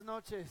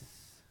noches.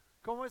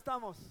 ¿Cómo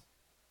estamos?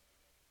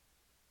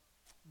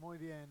 Muy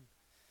bien.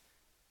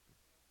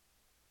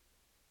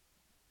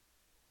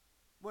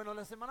 Bueno,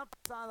 la semana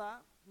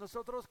pasada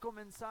nosotros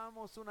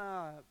comenzamos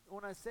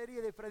una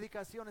serie de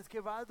predicaciones que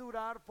va a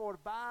durar por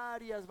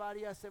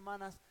varias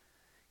semanas,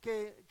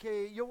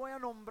 que yo voy a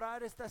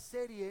nombrar esta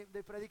serie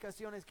de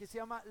predicaciones que se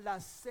llama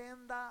la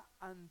Senda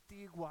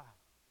Antigua.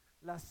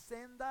 La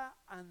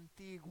Senda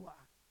Antigua.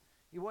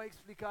 Y voy a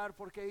explicar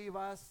por qué, y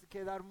va a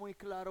quedar muy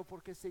claro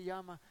por qué se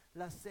llama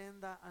la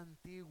Senda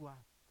Antigua.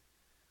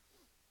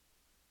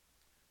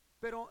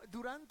 Pero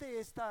durante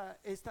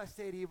esta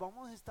serie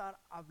vamos a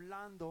estar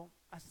hablando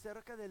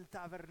acerca del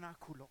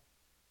tabernáculo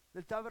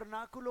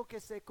que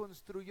se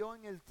construyó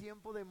en el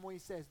tiempo de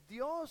Moisés.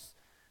 Dios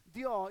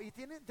dio, y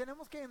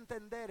tenemos que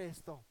entender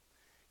esto,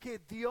 que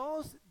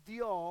Dios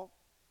dio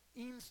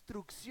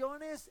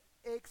instrucciones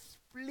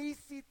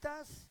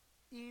explícitas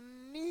y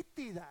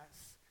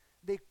nítidas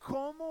de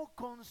cómo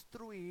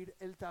construir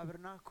el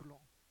tabernáculo.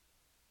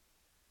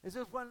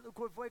 Eso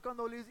fue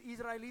cuando los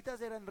israelitas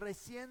eran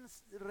recién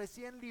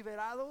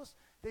liberados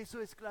de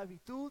su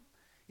esclavitud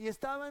y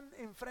estaban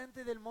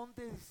enfrente del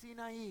monte de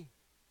Sinaí.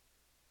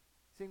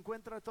 Se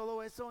encuentra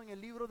todo eso en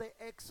el libro de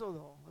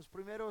Éxodo, los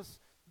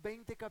primeros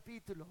 20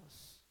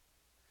 capítulos.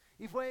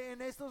 Y fue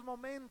en estos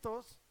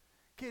momentos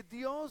que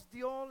Dios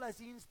dio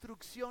las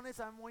instrucciones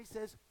a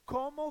Moisés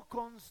cómo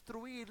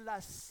construir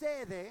la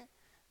sede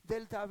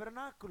del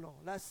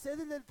tabernáculo. La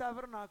sede del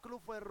tabernáculo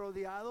fue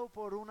rodeado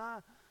por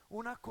una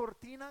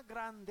cortina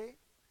grande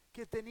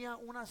que tenía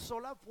una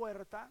sola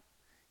puerta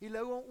y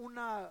luego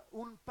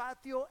un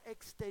patio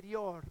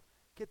exterior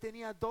que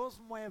tenía dos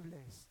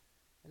muebles,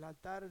 el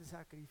altar de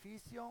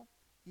sacrificio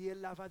y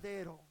el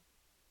lavadero.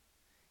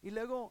 Y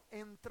luego,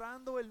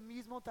 entrando el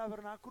mismo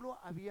tabernáculo,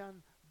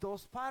 habían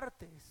dos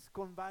partes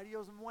con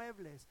varios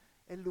muebles: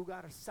 el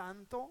lugar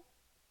santo,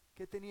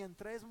 que tenían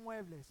 3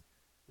 muebles,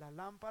 la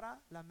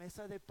lámpara, la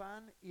mesa de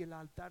pan y el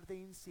altar de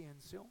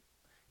incienso.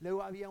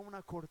 Luego había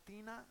una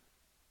cortina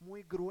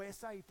muy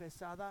gruesa y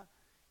pesada,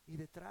 y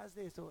detrás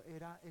de eso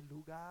era el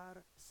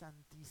lugar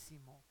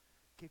santísimo,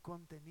 que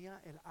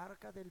contenía el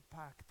arca del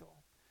pacto,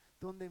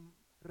 donde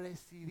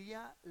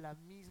residía la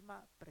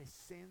misma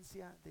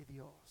presencia de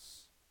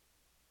Dios.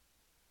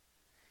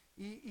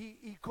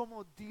 Y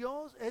como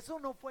Dios, eso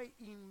no fue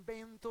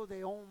invento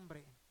de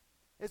hombre,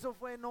 eso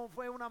no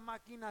fue una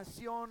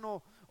maquinación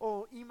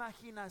o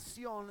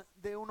imaginación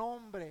de un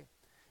hombre.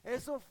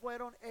 Eso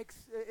fueron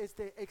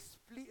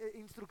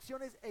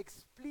instrucciones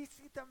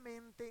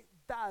explícitamente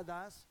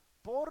dadas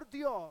por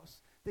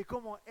Dios de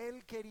cómo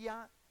Él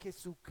quería que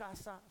su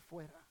casa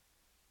fuera.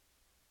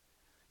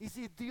 Y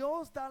si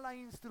Dios da las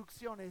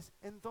instrucciones,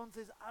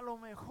 entonces a lo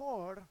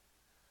mejor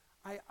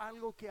hay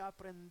algo que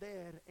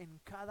aprender en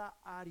cada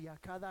área,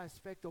 cada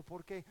aspecto,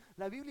 porque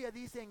la Biblia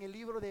dice en el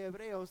libro de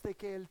Hebreos de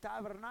que el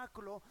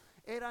tabernáculo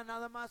era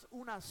nada más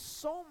una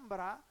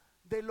sombra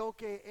de lo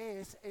que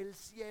es el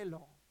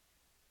cielo.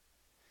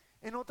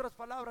 En otras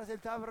palabras, el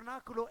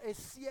tabernáculo es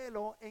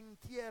cielo en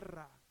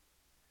tierra.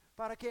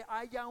 Para que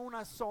haya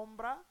una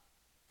sombra,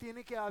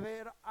 tiene que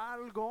haber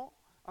algo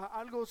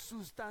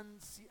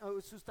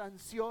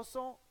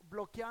sustancioso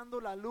bloqueando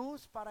la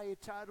luz para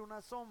echar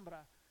una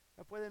sombra.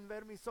 Ya pueden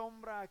ver mi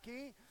sombra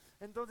aquí.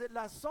 Entonces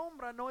la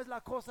sombra no es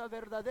la cosa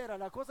verdadera,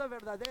 la cosa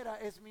verdadera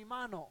es mi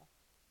mano.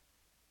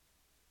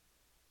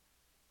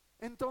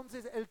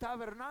 Entonces el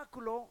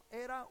tabernáculo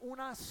era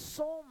una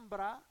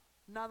sombra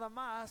nada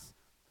más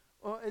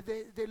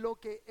de lo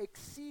que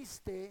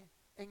existe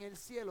en el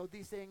cielo,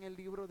 dice en el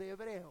libro de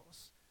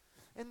Hebreos.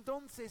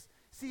 Entonces,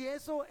 si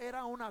eso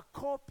era una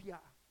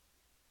copia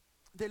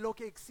de lo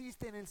que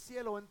existe en el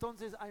cielo,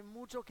 entonces hay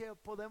mucho que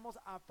podemos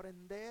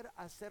aprender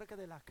acerca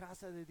de la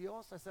casa de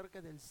Dios,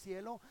 acerca del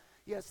cielo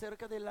y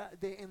acerca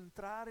de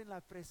entrar en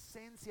la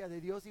presencia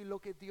de Dios y lo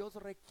que Dios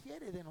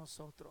requiere de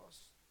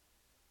nosotros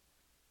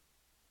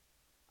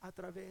a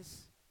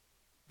través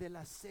de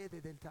la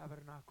sede del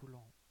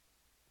tabernáculo.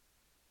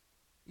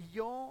 Y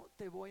yo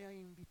te voy a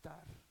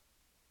invitar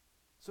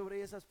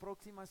sobre esas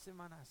próximas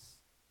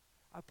semanas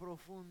a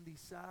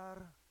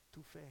profundizar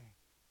tu fe,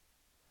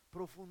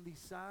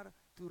 profundizar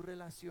tu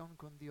relación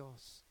con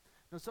Dios.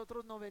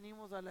 Nosotros no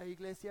venimos a la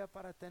iglesia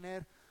para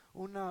tener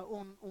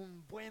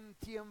un buen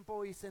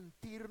tiempo y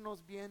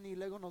sentirnos bien y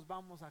luego nos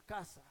vamos a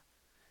casa.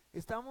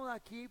 Estamos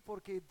aquí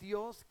porque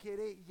Dios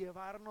quiere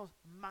llevarnos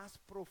más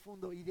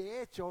profundo, y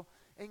de hecho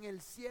en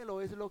el cielo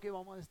es lo que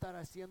vamos a estar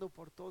haciendo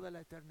por toda la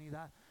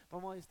eternidad.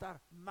 Vamos a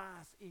estar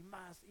más y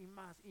más y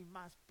más y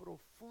más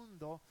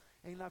profundo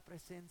en la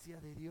presencia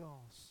de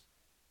Dios.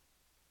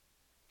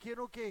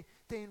 Quiero que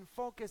te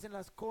enfoques en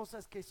las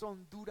cosas que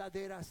son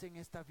duraderas en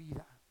esta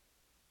vida,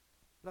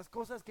 las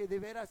cosas que de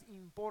veras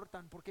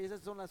importan, porque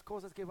esas son las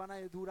cosas que van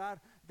a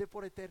durar de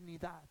por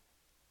eternidad.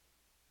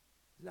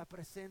 La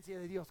presencia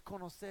de Dios,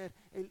 conocer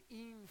el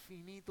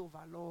infinito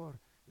valor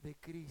de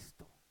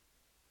Cristo.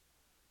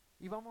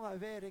 Y vamos a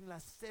ver en la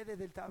sede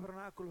del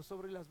tabernáculo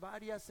sobre las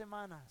varias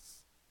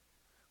semanas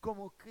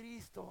cómo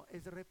Cristo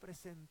es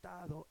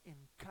representado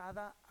en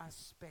cada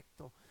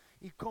aspecto.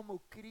 y cómo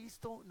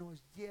Cristo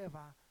nos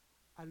lleva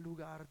al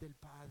lugar del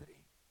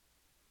Padre,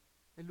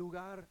 el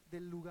lugar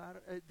del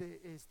lugar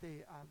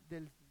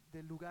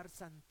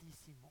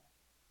santísimo.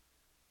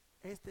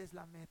 Esta es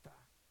la meta,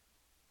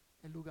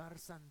 el lugar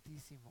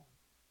santísimo.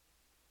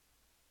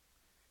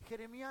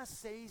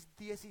 Jeremías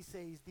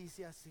 6:16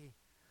 dice así: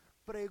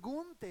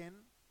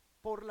 pregunten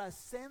por las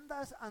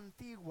sendas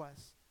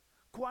antiguas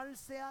cuál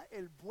sea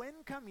el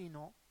buen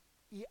camino,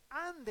 y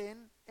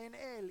anden en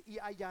él y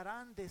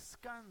hallarán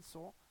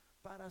descanso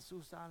para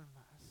sus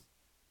almas.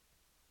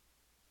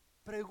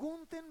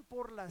 Pregunten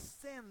por las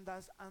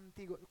sendas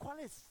antiguas.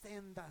 ¿Cuáles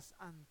sendas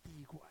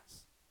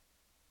antiguas?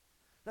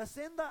 La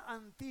senda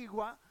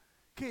antigua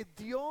que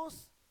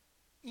Dios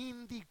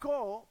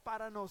indicó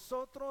para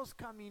nosotros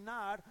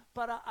caminar,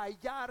 para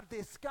hallar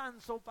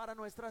descanso para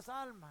nuestras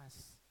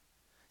almas.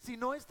 Si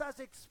no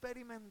estás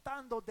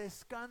experimentando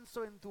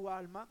descanso en tu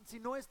alma, si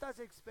no estás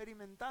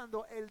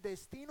experimentando el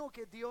destino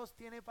que Dios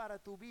tiene para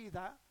tu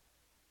vida,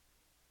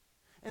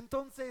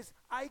 entonces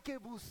hay que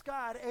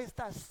buscar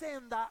esta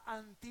senda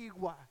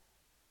antigua,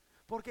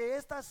 porque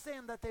esta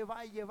senda te va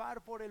a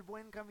llevar por el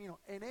buen camino.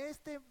 En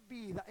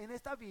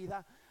esta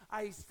vida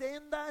hay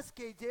sendas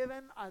que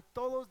llevan a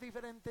todos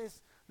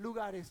diferentes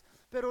lugares,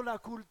 pero la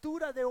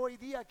cultura de hoy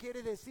día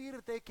quiere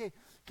decirte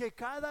que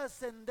cada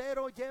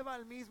sendero lleva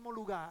al mismo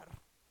lugar,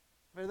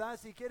 ¿verdad?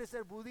 Si quieres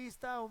ser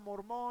budista o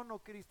mormón o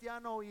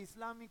cristiano o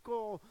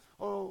islámico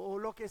o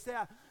lo que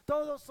sea,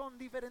 todos son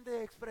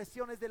diferentes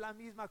expresiones de la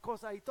misma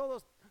cosa, y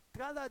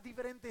cada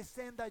diferente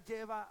senda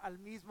lleva al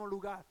mismo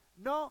lugar.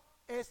 No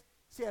es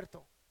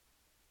cierto,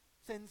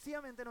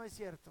 sencillamente no es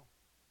cierto.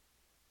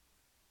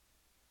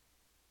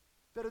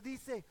 Pero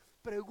dice,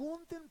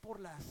 pregunten por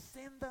las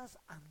sendas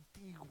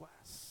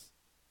antiguas,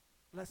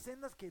 las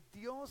sendas que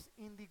Dios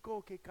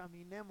indicó que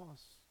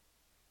caminemos.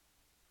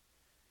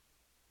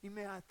 Y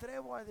me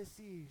atrevo a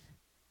decir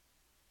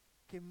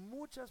que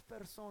muchas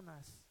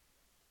personas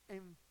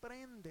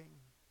emprenden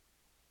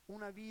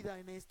una vida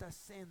en esta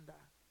senda,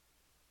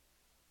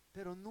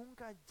 pero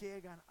nunca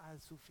llegan a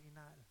su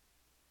final.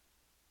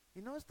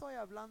 Y no estoy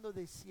hablando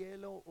de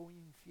cielo o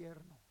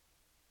infierno.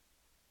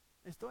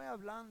 Estoy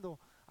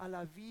hablando a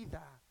la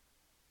vida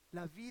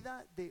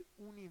de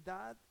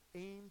unidad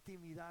e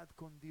intimidad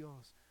con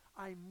Dios.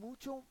 Hay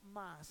mucho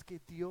más que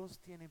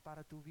Dios tiene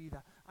para tu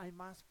vida. Hay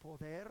más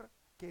poder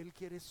que Él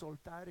quiere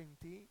soltar en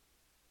ti.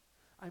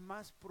 Hay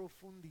más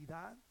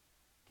profundidad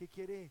que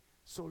quiere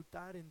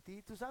soltar en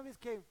ti. Tú sabes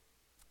que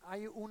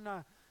hay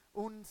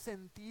un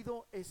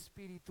sentido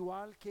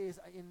espiritual que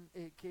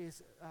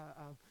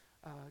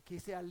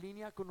se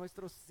alinea con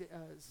nuestros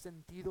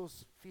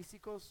sentidos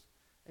físicos,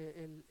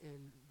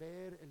 el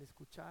ver, el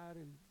escuchar,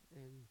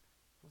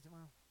 ¿cómo se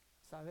llama?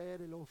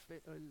 Saber,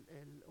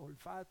 el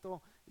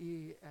olfato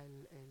y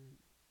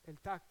el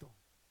tacto.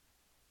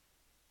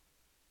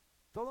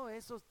 Todos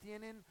esos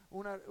tienen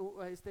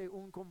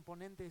un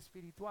componente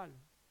espiritual.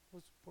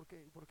 Pues, ¿por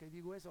qué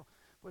digo eso?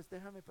 Pues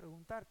déjame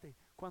preguntarte,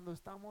 cuando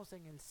estamos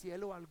en el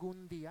cielo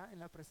algún día, en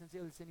la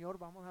presencia del Señor,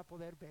 ¿vamos a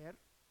poder ver?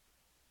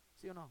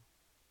 ¿Sí o no?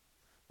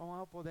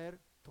 ¿Vamos a poder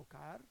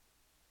tocar?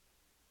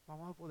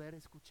 ¿Vamos a poder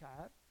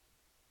escuchar?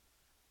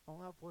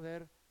 ¿Vamos a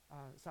poder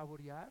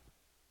saborear?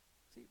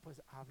 Sí,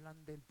 pues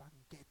hablan del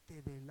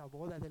banquete, de la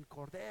boda del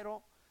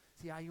Cordero.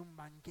 Si hay un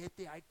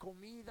banquete, hay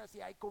comida.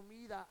 Si hay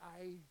comida,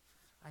 hay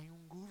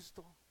un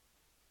gusto.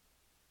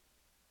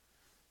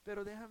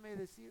 Pero déjame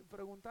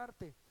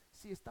preguntarte,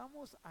 si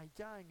estamos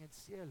allá en el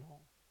cielo,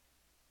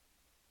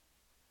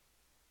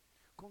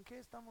 ¿con qué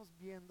estamos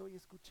viendo y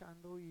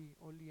escuchando y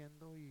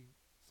oliendo y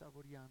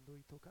saboreando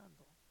y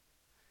tocando?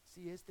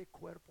 Si este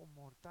cuerpo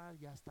mortal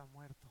ya está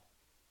muerto.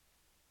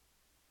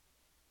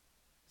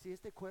 Si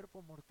este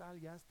cuerpo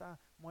mortal ya está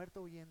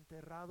muerto y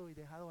enterrado y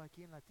dejado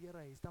aquí en la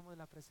tierra, y estamos en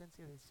la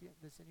presencia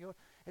del Señor,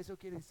 eso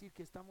quiere decir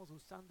que estamos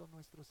usando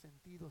nuestros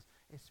sentidos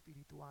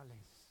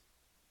espirituales.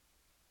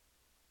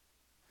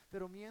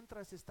 Pero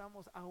mientras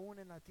estamos aún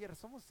en la tierra,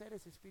 somos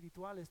seres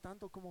espirituales,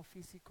 tanto como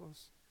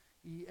físicos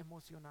y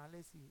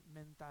emocionales y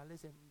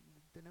mentales.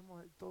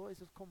 Tenemos todos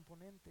esos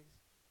componentes.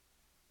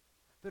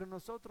 Pero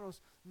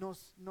nosotros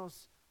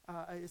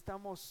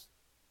estamos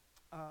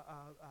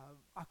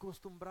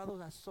acostumbrados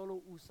a solo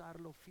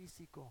usar lo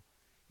físico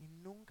y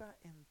nunca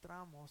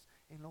entramos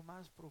en lo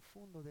más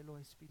profundo de lo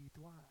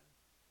espiritual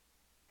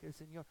que el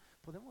Señor.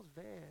 Podemos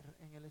ver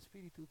en el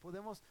Espíritu,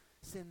 podemos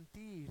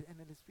sentir en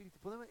el Espíritu,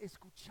 podemos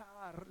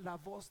escuchar la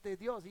voz de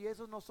Dios, y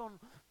esos no son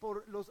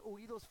por los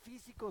oídos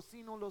físicos,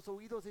 sino los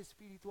oídos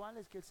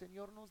espirituales que el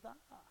Señor nos da.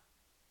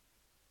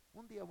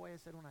 Un día voy a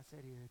hacer una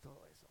serie de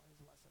todo eso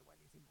va a ser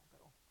buenísimo,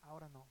 pero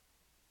ahora no.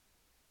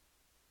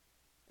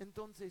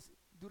 Entonces,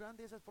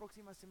 durante esas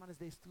próximas semanas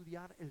de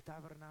estudiar el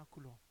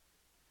tabernáculo,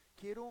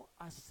 quiero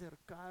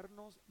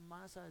acercarnos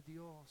más a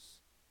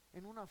Dios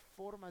en una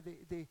forma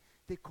de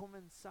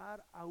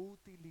comenzar a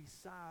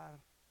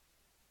utilizar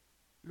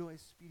lo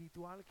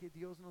espiritual que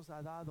Dios nos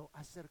ha dado,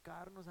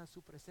 acercarnos a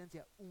su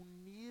presencia,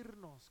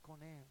 unirnos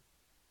con Él.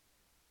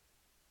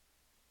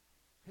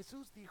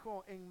 Jesús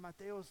dijo en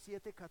Mateo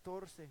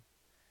 7:14,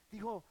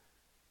 dijo,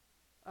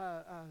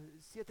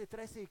 7,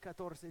 13 y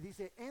 14.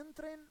 Dice,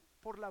 entren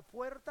por la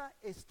puerta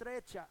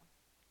estrecha,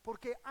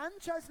 porque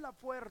ancha es la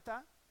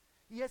puerta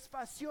y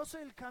espacioso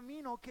el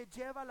camino que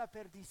lleva a la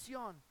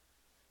perdición,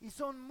 y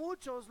son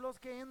muchos los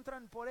que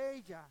entran por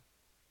ella.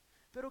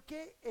 Pero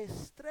qué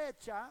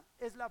estrecha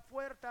es la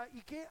puerta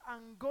y qué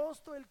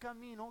angosto el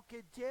camino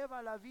que lleva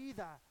a la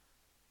vida,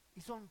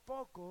 y son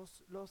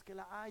pocos los que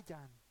la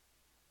hallan.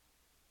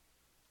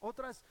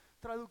 Otras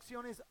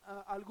traducciones,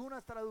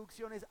 algunas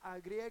traducciones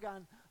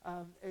agregan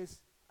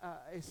es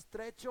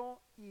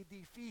estrecho y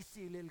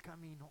difícil el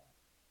camino.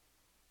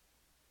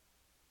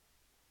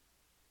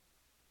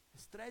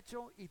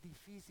 Estrecho y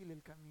difícil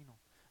el camino.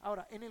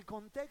 Ahora, en el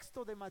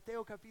contexto de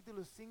Mateo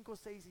capítulos 5,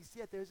 6 y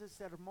 7, ese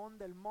sermón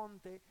del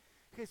monte,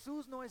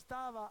 Jesús no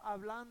estaba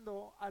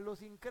hablando a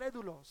los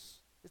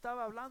incrédulos,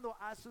 estaba hablando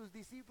a sus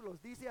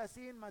discípulos. Dice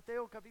así en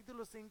Mateo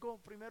capítulo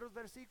 5, primeros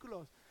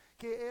versículos,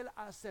 que Él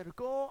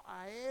acercó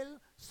a Él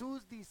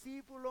sus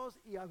discípulos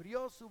y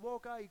abrió su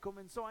boca y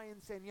comenzó a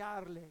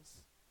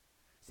enseñarles.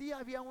 Sí,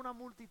 había una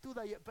multitud,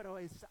 pero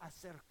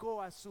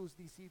acercó a sus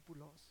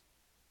discípulos.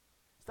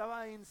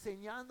 Estaba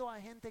enseñando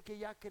a gente que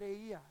ya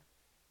creía.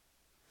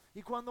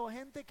 Y cuando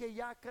gente que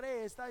ya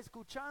cree está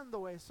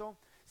escuchando eso,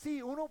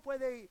 sí, uno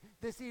puede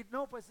decir,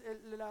 no, pues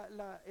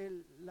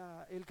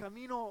el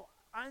camino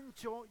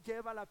ancho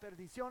lleva a la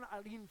perdición,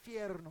 al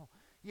infierno,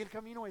 y el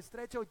camino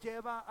estrecho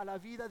lleva a la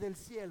vida del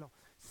cielo.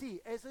 Sí,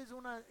 esa es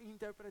una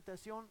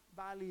interpretación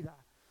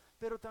válida,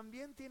 pero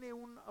también tiene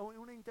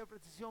una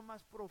interpretación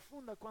más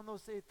profunda cuando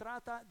se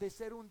trata de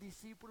ser un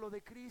discípulo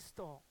de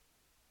Cristo.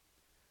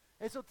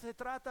 Eso se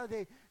trata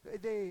de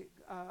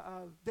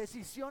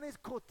decisiones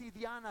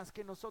cotidianas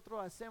que nosotros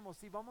hacemos.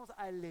 Si vamos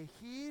a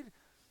elegir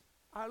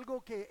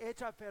algo que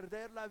echa a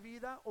perder la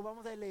vida, o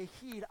vamos a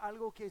elegir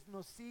algo que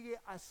nos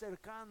sigue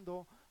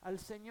acercando al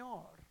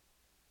Señor.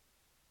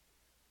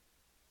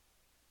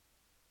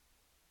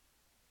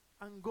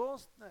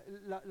 Angosta,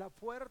 la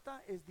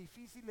puerta es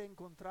difícil de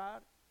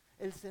encontrar.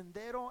 El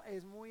sendero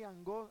es muy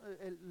angosto,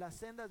 la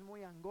senda es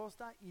muy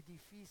angosta y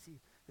difícil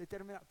de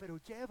terminar, pero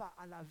lleva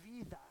a la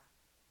vida.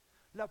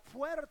 La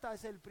puerta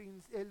es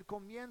el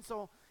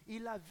comienzo y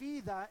la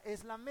vida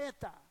es la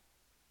meta.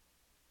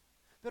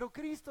 Pero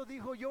Cristo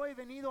dijo, yo he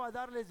venido a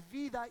darles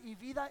vida y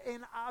vida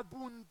en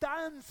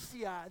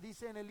abundancia,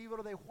 dice en el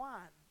libro de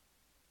Juan.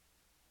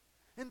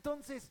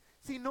 Entonces,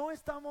 si no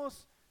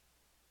estamos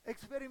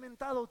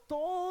experimentando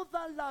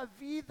toda la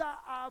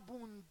vida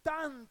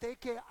abundante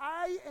que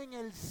hay en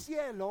el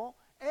cielo,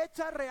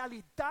 hecha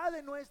realidad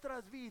de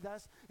nuestras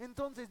vidas,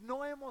 entonces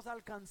no hemos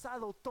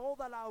alcanzado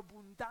toda la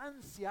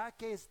abundancia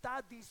que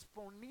está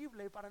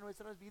disponible para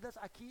nuestras vidas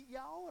aquí y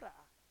ahora.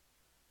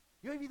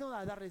 Yo he venido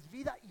a darles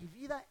vida y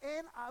vida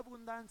en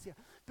abundancia,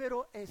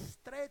 pero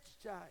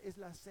estrecha es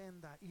la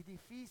senda y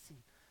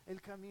difícil el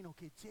camino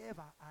que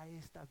lleva a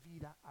esta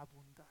vida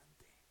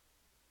abundante.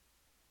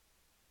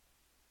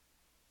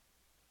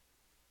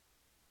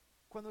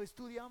 Cuando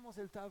estudiamos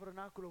el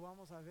tabernáculo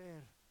vamos a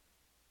ver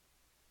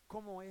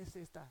cómo es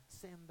esta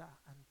senda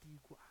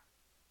antigua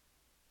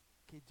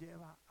que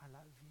lleva a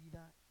la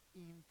vida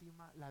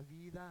íntima, la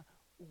vida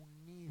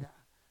unida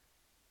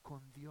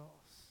con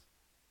Dios.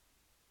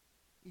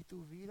 Y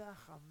tu vida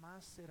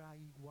jamás será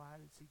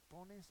igual si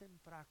pones en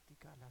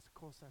práctica las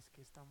cosas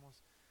que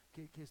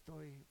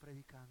estoy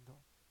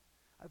predicando.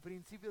 Al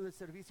principio del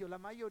servicio, la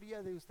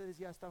mayoría de ustedes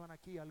ya estaban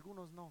aquí,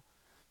 algunos no,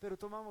 pero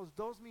tomamos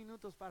 2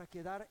 minutos para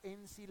quedar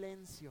en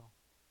silencio.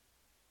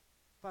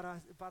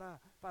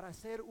 Para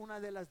hacer una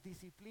de las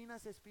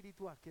disciplinas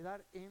espirituales,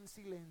 quedar en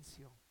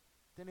silencio,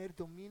 tener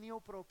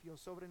dominio propio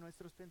sobre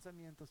nuestros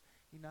pensamientos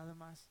y nada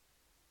más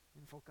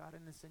enfocar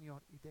en el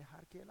Señor y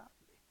dejar que Él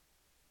hable.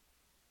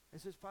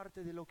 Eso es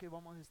parte de lo que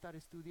vamos a estar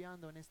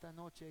estudiando en esta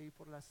noche y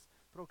por las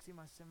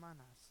próximas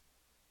semanas.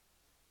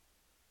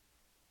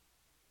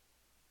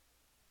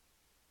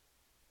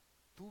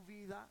 Tu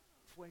vida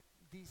fue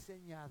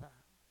diseñada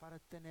para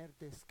tener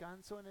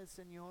descanso en el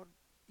Señor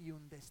y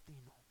un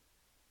destino.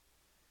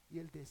 Y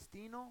el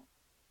destino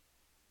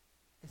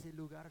es el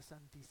lugar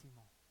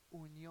santísimo,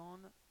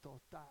 unión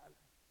total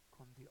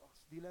con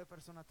Dios. Dile a la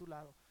persona a tu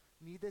lado,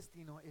 mi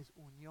destino es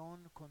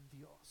unión con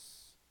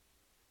Dios.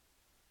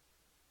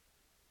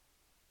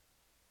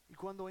 Y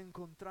cuando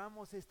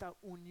encontramos esta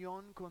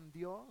unión con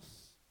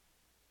Dios,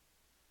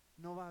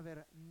 no va a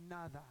haber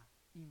nada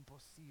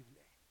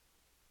imposible.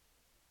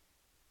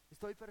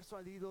 Estoy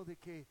persuadido de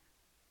que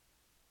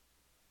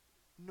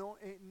no,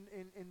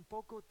 en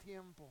poco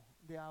tiempo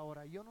de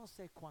ahora, yo no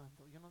sé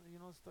cuándo, yo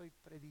no estoy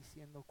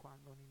prediciendo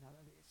cuándo ni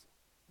nada de eso,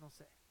 no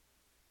sé.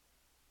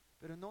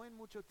 Pero no en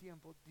mucho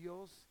tiempo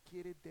Dios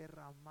quiere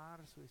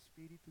derramar su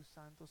Espíritu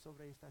Santo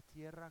sobre esta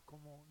tierra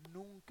como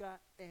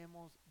nunca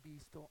hemos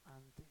visto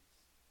antes.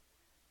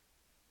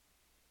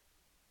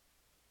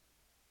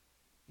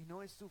 Y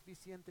no es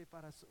suficiente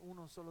para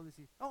uno solo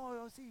decir,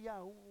 oh sí, ya,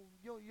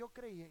 yo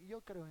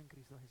creo en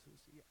Cristo Jesús.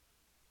 Ya.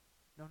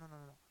 No.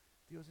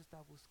 Dios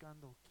está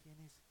buscando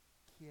quienes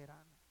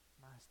quieran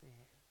más de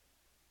Él.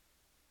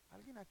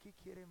 ¿Alguien aquí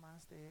quiere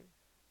más de Él?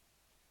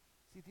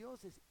 Si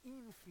Dios es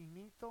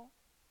infinito,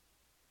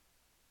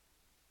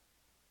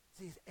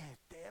 es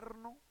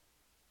eterno,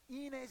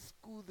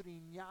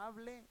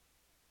 inescudriñable,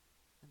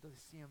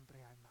 entonces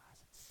siempre hay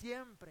más,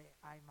 siempre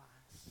hay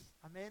más.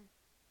 Amén.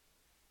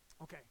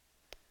 Ok.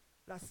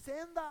 La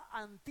senda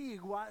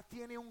antigua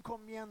tiene un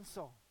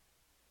comienzo.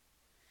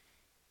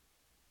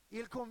 Y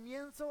el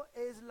comienzo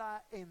es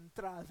la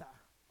entrada,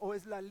 o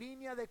es la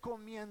línea de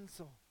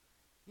comienzo.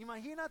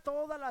 Imagina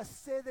toda la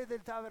sede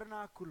del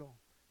tabernáculo.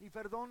 Y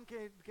perdón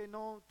que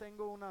no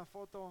tengo una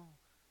foto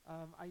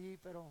allí,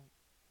 pero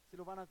si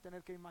lo van a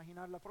tener que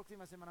imaginar, la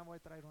próxima semana voy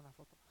a traer una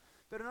foto.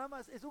 Pero nada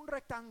más, es un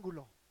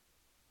rectángulo.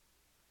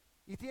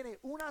 Y tiene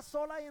una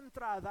sola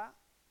entrada,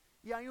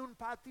 y hay un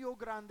patio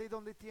grande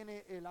donde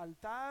tiene el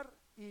altar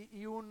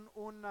y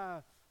un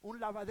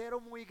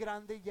lavadero muy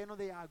grande lleno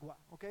de agua.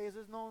 ¿Ok?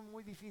 Eso es no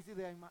muy difícil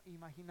de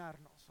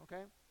imaginarnos. ¿Ok?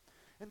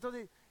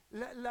 Entonces,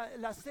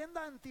 la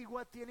senda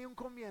antigua tiene un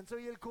comienzo,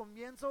 y el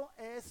comienzo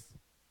es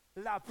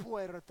la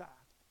puerta.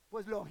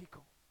 Pues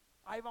lógico,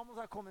 ahí vamos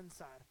a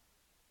comenzar.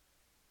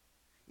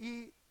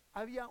 Y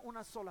había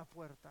una sola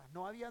puerta,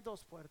 no había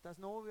dos puertas,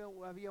 no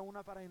había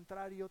una para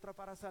entrar y otra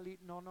para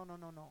salir.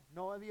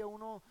 No había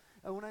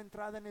una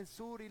entrada en el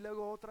sur y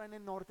luego otra en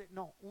el norte.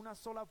 No, una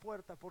sola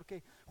puerta,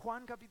 porque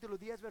Juan capítulo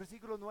 10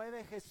 versículo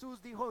 9,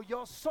 Jesús dijo: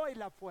 yo soy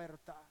la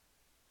puerta.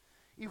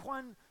 Y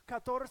Juan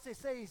 14,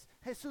 6,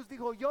 Jesús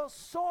dijo: yo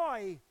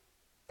soy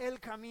el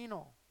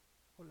camino,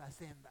 o la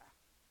senda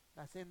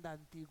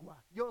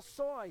antigua. Yo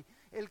soy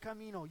el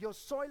camino, yo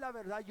soy la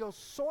verdad, yo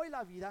soy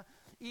la vida,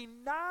 y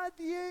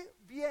nadie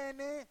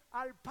viene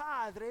al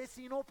Padre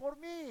sino por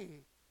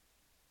mí.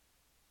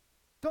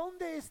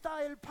 ¿Dónde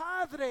está el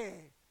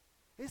Padre?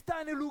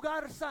 Está en el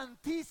lugar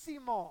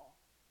santísimo.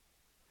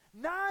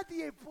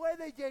 Nadie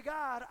puede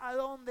llegar a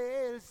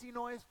donde Él si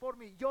no es por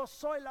mí. Yo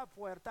soy la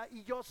puerta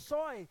y yo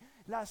soy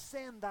la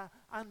senda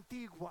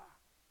antigua.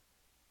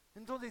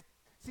 Entonces,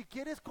 si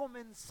quieres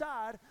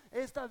comenzar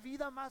esta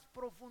vida más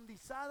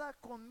profundizada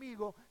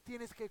conmigo,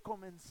 tienes que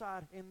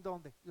comenzar ¿en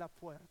dónde? La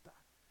puerta.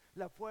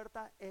 La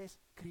puerta es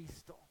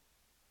Cristo.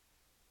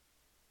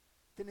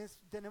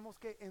 Tenemos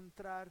que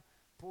entrar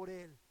por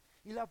Él.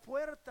 Y la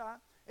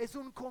puerta es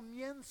un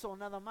comienzo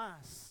nada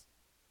más.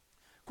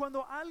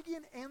 Cuando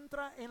alguien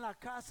entra en la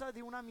casa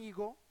de un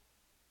amigo,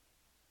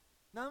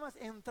 nada más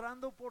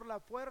entrando por la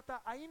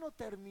puerta, ahí no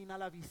termina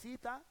la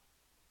visita.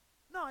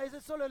 No, ese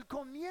es solo el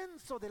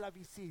comienzo de la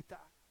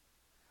visita.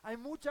 Hay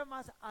mucha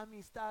más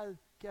amistad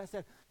que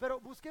hacer.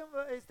 Pero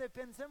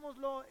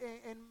pensémoslo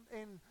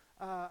en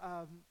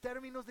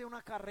términos de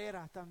una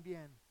carrera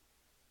también.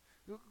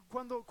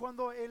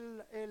 Cuando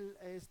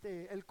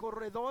el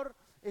corredor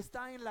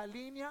está en la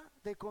línea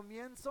de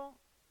comienzo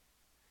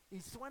y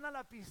suena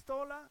la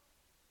pistola,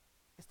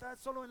 está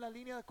solo en la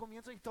línea de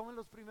comienzo y toma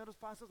los primeros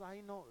pasos,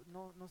 ahí no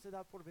se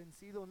da por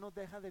vencido, no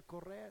deja de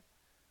correr.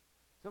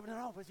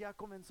 No, pues ya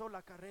comenzó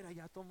la carrera,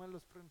 ya tomó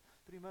los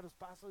primeros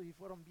pasos y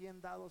fueron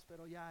bien dados,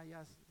 pero ya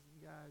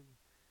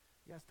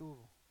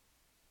estuvo.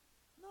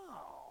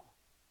 No.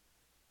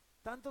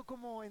 Tanto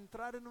como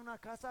entrar en una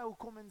casa o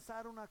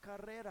comenzar una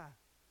carrera,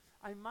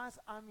 hay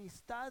más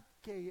amistad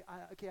que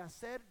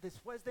hacer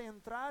después de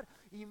entrar,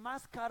 y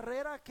más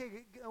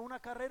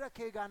una carrera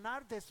que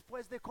ganar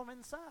después de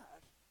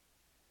comenzar.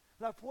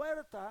 La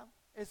puerta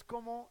es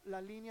como la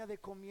línea de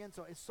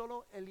comienzo, es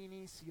solo el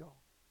inicio.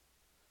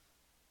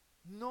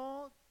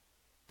 No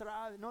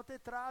te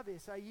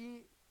trabes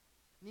allí,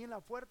 ni en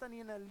la puerta ni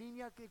en la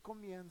línea que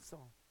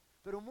comienzo.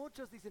 Pero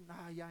muchos dicen: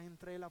 ya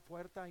entré a la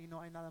puerta y no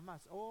hay nada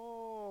más.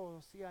 Oh,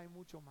 sí, hay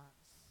mucho más.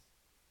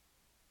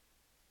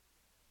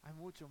 Hay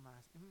mucho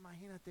más.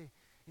 Imagínate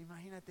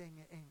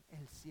en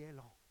el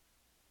cielo.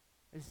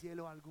 El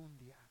cielo algún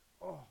día.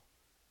 Oh,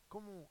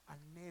 cómo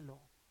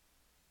anhelo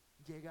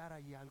llegar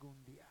allí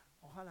algún día.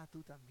 Ojalá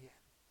tú también.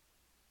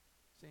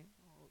 ¿Sí?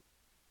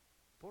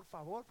 Por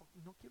favor,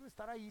 no quiero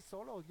estar ahí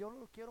solo, yo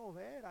lo quiero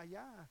ver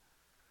allá.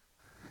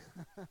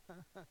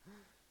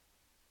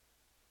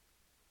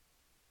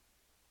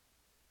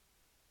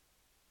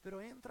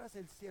 Pero entras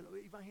al cielo,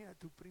 imagina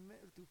tus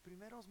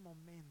primeros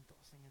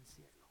momentos en el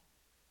cielo.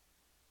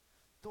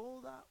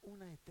 Toda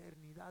una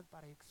eternidad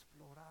para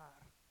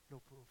explorar lo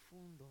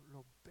profundo,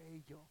 lo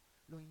bello,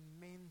 lo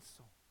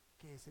inmenso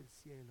que es el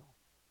cielo.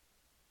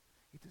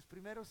 Y tus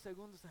primeros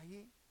segundos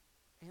allí,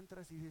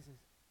 entras y dices: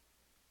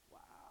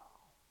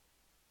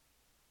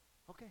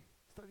 ok,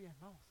 estoy bien,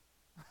 vamos.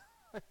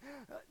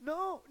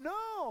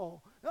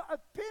 No,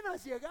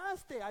 apenas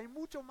llegaste. Hay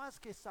mucho más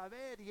que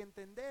saber y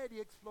entender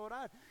y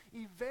explorar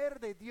y ver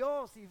de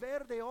Dios y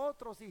ver de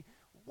otros y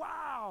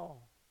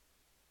wow.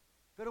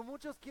 Pero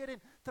muchos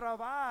quieren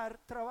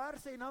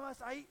trabarse y nada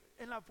más ahí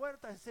en la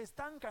puerta, se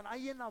estancan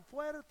ahí en la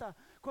puerta.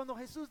 Cuando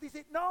Jesús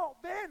dice: no,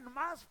 ven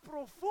más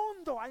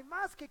profundo, hay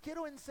más que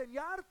quiero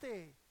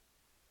enseñarte.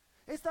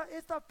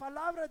 Esta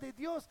palabra de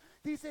Dios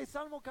dice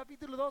Salmo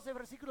capítulo 12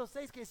 versículo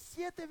 6 que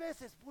 7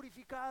 veces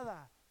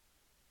purificada.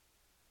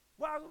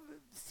 Wow,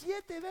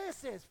 7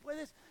 veces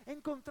puedes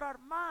encontrar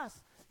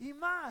más y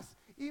más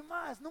y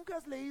más. ¿Nunca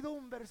has leído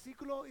un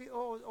versículo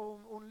o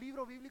un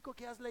libro bíblico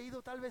que has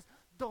leído tal vez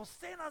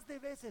docenas de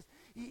veces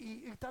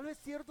y tal vez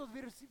ciertos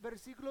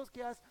versículos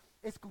que has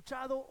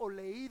escuchado o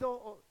leído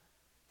o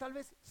tal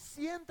vez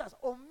cientos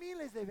o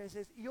miles de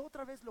veces y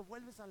otra vez lo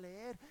vuelves a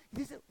leer y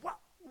dices,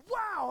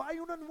 wow, hay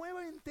un nuevo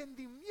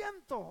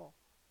entendimiento,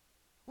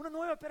 una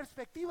nueva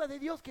perspectiva de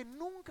Dios que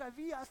nunca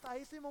vi hasta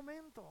ese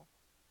momento.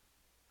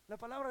 La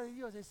palabra de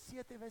Dios es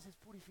 7 veces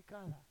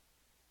purificada.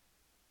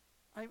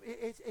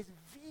 Es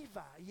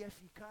viva y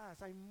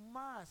eficaz. Hay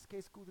más que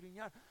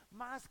escudriñar,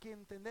 más que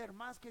entender,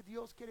 más que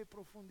Dios quiere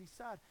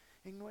profundizar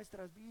en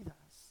nuestras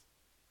vidas.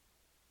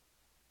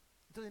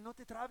 Entonces no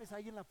te trabes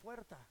ahí en la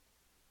puerta,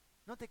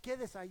 no te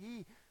quedes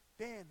allí.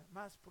 Ven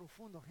más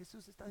profundo.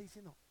 Jesús está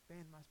diciendo,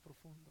 ven más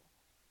profundo.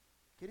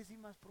 ¿Quieres ir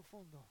más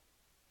profundo?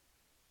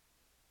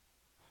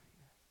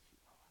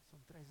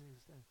 Son 3 de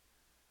ustedes.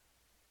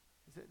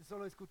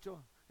 Solo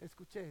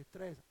escuché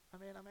 3.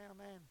 Amén, amén,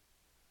 amén.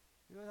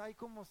 Hay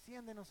como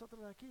 100 de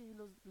nosotros aquí, y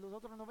los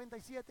otros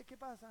 97, ¿qué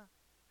pasa?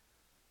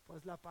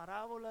 Pues la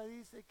parábola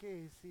dice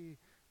que si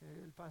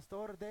el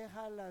pastor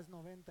deja las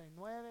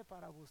 99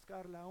 para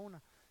buscar la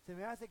una, se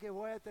me hace que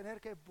voy a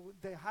tener que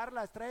dejar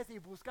las 3 y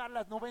buscar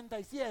las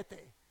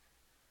 97.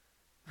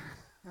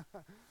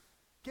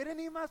 ¿Quieren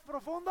ir más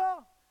profundo?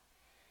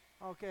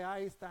 Ok,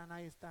 ahí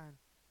están.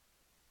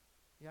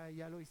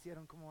 Ya lo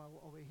hicieron como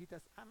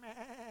ovejitas.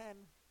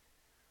 Amén.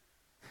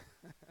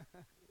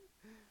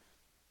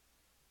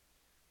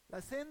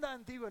 La senda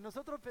antigua,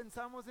 nosotros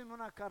pensamos en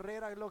una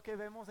carrera, lo que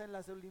vemos en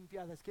las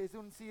Olimpiadas, que es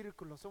un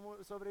círculo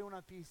sobre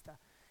una pista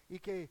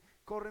y que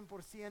corren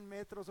por 100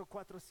 metros o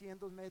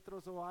 400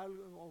 metros o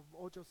algo,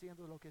 o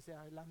 800, lo que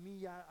sea, la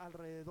milla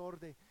alrededor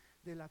de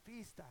la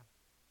pista.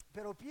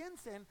 Pero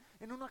piensen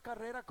en una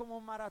carrera como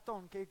un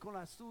maratón, que con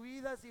las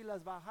subidas y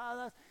las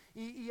bajadas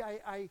y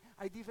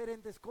hay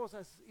diferentes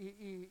cosas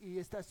y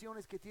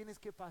estaciones que tienes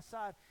que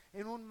pasar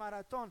en un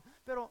maratón.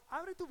 Pero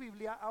abre tu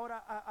Biblia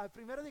ahora a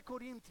 1 de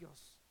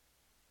Corintios.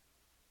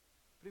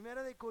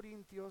 1 de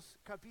Corintios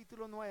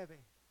capítulo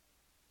 9.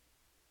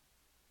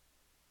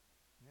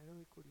 1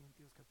 de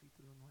Corintios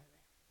capítulo 9.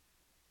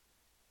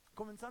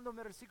 Comenzando en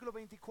el versículo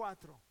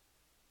 24.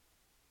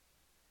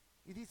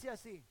 Y dice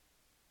así: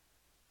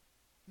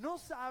 ¿no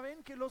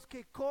saben que los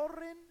que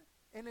corren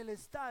en el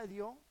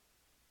estadio,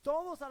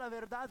 todos a la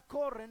verdad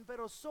corren,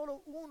 pero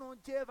solo uno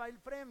lleva el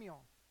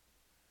premio?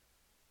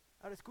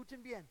 Ahora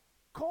escuchen bien.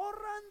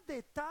 Corran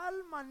de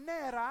tal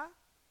manera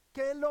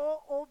que lo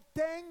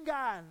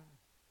obtengan.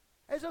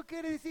 Eso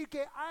quiere decir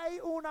que hay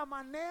una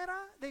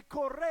manera de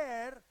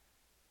correr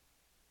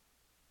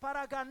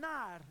para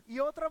ganar y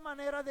otra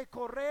manera de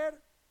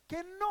correr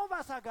que no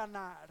vas a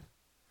ganar.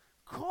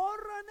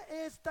 Corran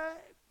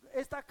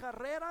esta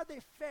carrera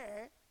de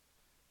fe,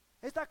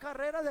 esta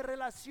carrera de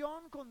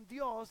relación con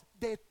Dios,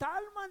 de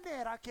tal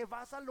manera que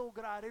vas a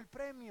lograr el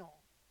premio.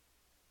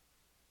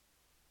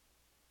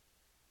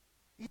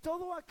 Y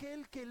todo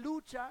aquel que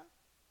lucha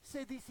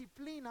se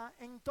disciplina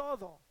en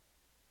todo.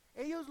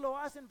 Ellos lo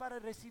hacen para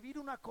recibir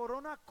una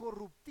corona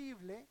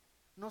corruptible,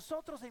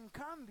 nosotros en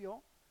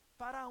cambio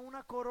para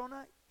una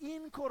corona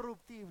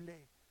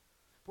incorruptible.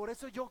 Por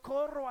eso yo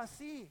corro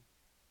así,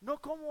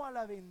 no como a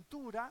la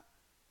aventura,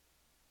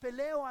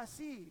 peleo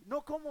así,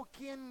 no como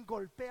quien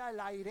golpea el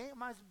aire,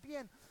 más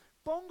bien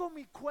pongo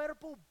mi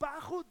cuerpo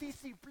bajo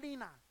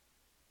disciplina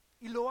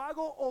y lo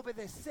hago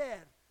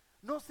obedecer,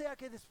 no sea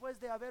que después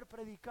de haber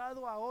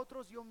predicado a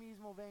otros yo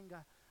mismo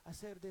venga a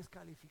ser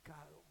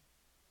descalificado.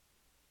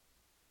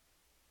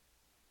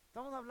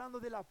 Estamos hablando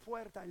de la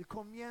puerta, el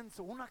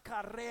comienzo, una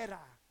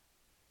carrera.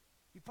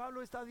 Y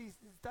Pablo está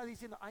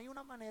diciendo, hay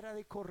una manera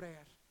de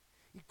correr.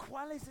 ¿Y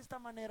cuál es esta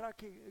manera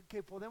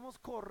que podemos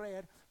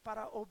correr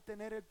para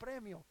obtener el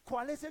premio?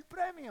 ¿Cuál es el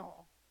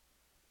premio?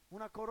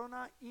 Una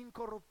corona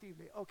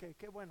incorruptible. Ok,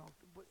 qué bueno.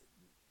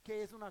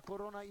 ¿Qué es una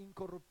corona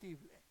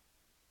incorruptible?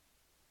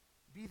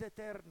 Vida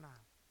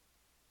eterna.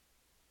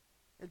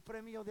 El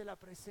premio de la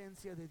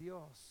presencia de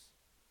Dios.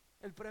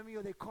 El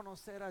premio de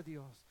conocer a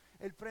Dios.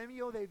 El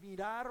premio de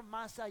mirar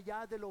más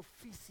allá de lo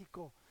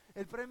físico.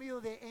 El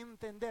premio de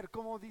entender,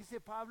 como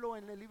dice Pablo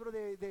en el libro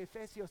de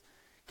Efesios,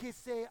 que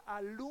se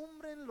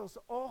alumbren los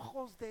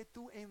ojos de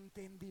tu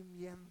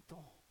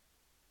entendimiento.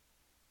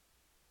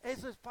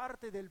 Eso es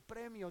parte del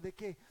premio, de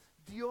que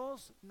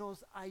Dios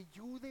nos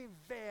ayude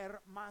a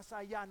ver más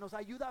allá, nos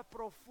ayuda a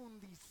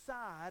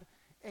profundizar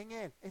en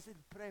Él. Es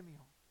el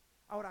premio.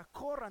 Ahora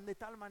corran de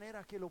tal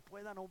manera que lo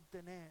puedan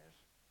obtener.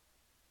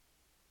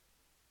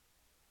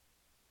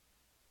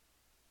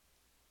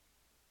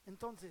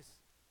 Entonces,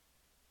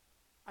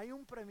 hay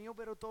un premio,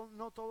 pero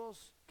no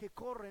todos que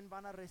corren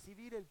van a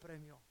recibir el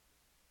premio.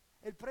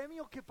 El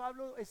premio que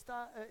Pablo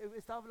está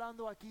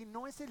hablando aquí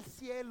no es el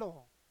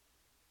cielo.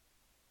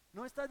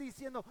 No está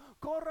diciendo,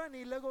 corran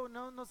y luego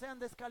no sean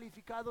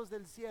descalificados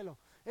del cielo.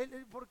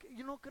 Porque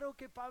yo no creo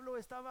que Pablo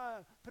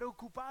estaba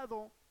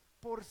preocupado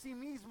por sí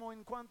mismo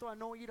en cuanto a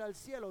no ir al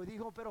cielo.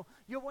 Dijo, pero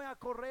yo voy a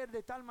correr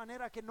de tal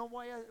manera que no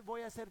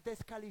voy a ser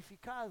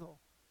descalificado.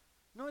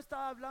 No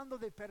está hablando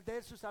de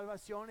perder su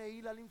salvación e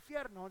ir al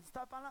infierno,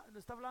 está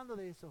hablando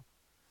de eso.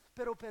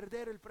 pero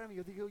perder el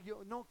premio. Digo,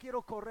 yo no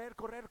quiero correr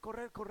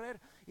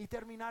y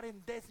terminar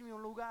en 10º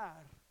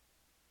lugar.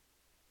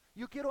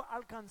 Yo quiero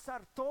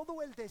alcanzar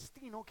todo el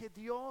destino que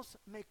Dios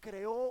me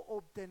creó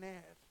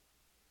obtener.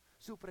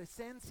 Su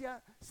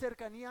presencia,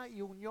 cercanía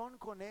y unión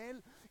con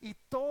Él, y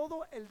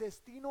todo el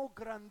destino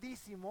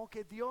grandísimo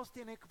que Dios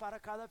tiene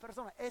para cada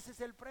persona. Ese es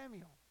el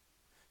premio.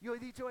 Yo he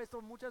dicho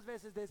esto muchas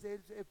veces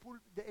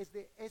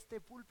desde este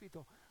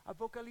púlpito.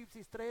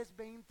 Apocalipsis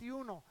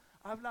 3:21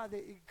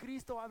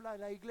 Cristo habla de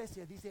la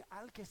iglesia, dice: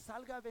 al que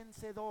salga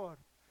vencedor,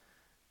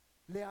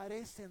 le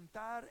haré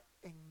sentar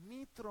en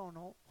mi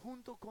trono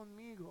junto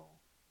conmigo,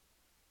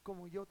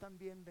 como yo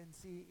también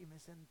vencí y me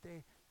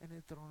senté en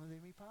el trono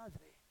de mi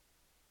Padre.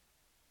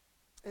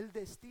 El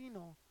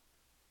destino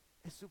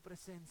es su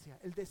presencia,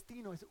 el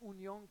destino es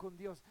unión con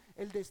Dios,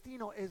 el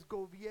destino es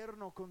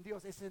gobierno con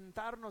Dios, es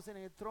sentarnos en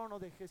el trono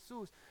de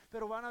Jesús.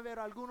 Pero van a haber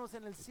algunos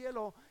en el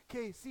cielo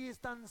que sí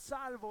están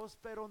salvos,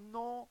 pero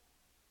no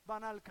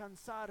van a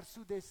alcanzar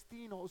su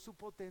destino o su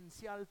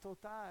potencial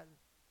total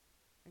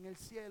en el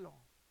cielo.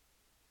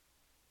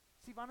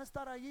 Sí van a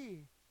estar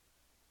allí,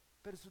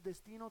 pero su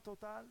destino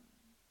total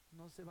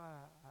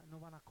no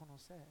van a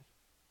conocer.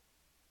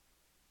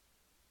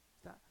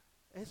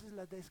 Esa es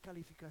la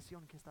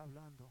descalificación que está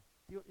hablando.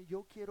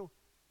 Yo quiero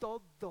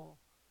todo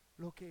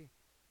lo que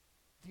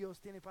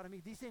Dios tiene para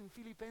mí. Dice en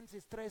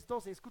Filipenses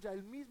 3:12, escucha,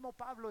 el mismo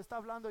Pablo está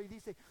hablando y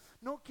dice: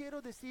 no quiero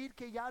decir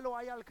que ya lo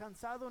haya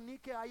alcanzado ni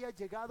que haya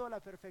llegado a la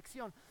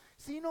perfección,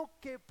 sino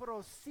que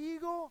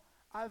prosigo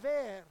a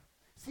ver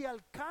si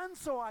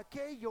alcanzo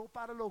aquello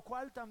para lo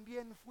cual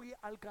también fui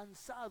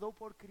alcanzado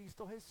por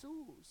Cristo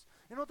Jesús.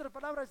 En otras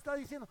palabras está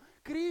diciendo: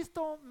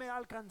 Cristo me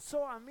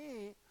alcanzó a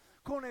mí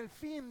con el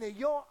fin de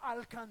yo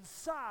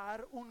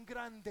alcanzar un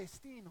gran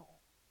destino.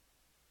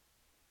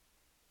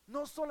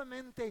 No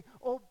solamente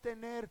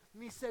obtener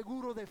mi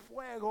seguro de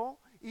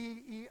fuego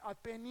y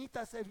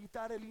apenitas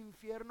evitar el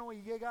infierno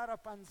y llegar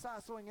a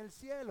panzazo en el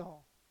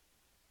cielo.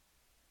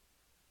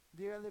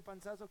 Llega de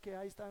panzazo que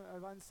ahí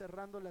van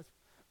cerrando las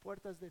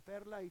puertas de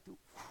perla y tú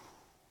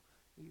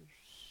y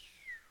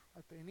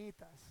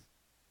apenitas.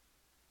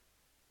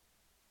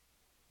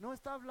 No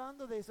está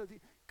hablando de eso.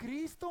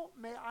 Cristo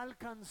me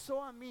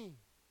alcanzó a mí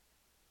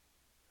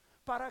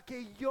para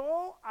que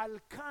yo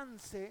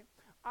alcance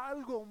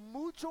algo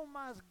mucho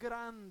más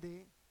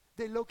grande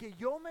de lo que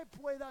yo me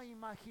pueda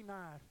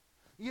imaginar.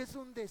 Y es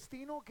un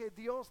destino que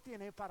Dios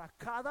tiene para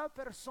cada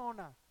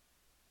persona.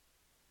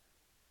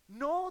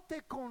 No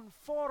te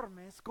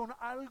conformes con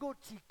algo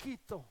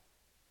chiquito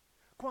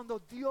cuando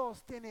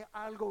Dios tiene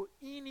algo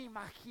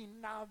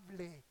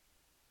inimaginable,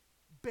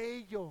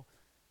 bello,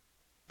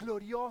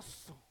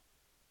 glorioso,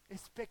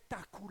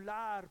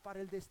 espectacular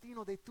para el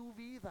destino de tu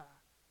vida.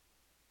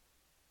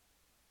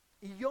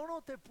 Y yo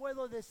no te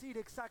puedo decir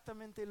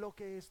exactamente lo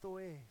que esto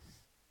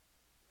es,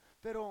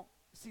 pero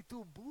si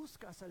tú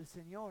buscas al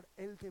Señor,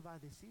 Él te va a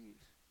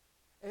decir.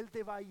 Él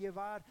te va a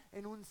llevar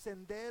en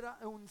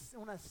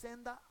una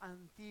senda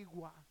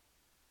antigua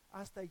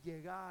hasta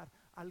llegar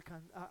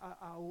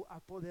a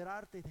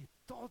apoderarte de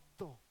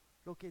todo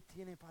lo que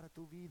tiene para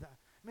tu vida.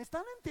 ¿Me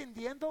están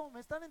entendiendo?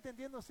 ¿Me están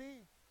entendiendo?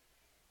 Sí.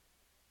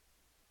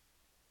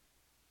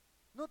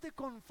 No te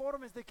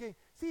conformes de que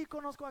sí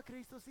conozco a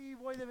Cristo, sí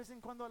voy de vez en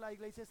cuando a la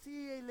iglesia,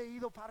 sí he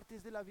leído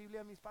partes de la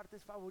Biblia, mis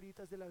partes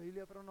favoritas de la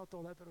Biblia, pero no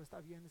todas, pero está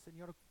bien, el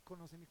Señor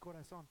conoce mi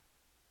corazón.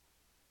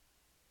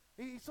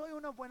 Y soy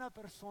una buena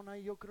persona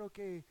y yo creo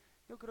que,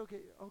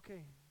 ok,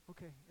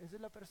 esa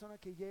es la persona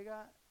que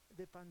llega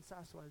de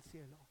panzazo al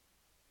cielo.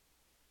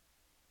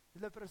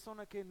 Es la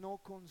persona que no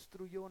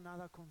construyó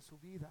nada con su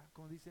vida,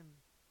 como dicen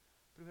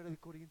 1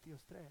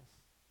 Corintios 3.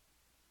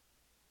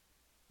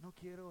 No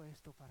quiero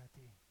esto para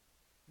ti.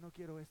 No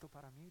quiero esto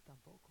para mí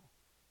tampoco.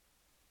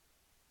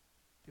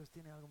 Dios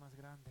tiene algo más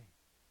grande.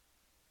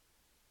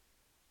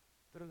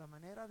 Pero la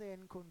manera de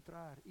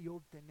encontrar y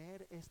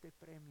obtener este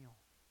premio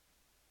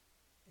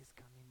es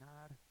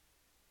caminar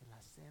en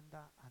la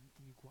senda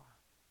antigua.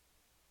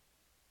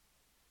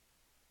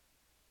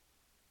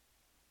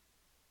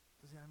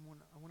 Entonces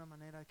hay una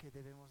manera que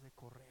debemos de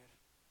correr.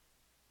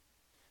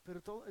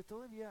 Pero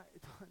todavía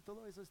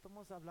todo eso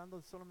estamos hablando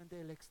solamente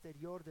del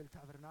exterior del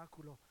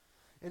tabernáculo.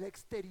 El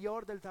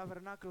exterior del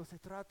tabernáculo se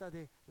trata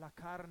de la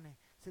carne,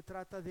 se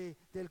trata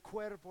del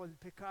cuerpo, el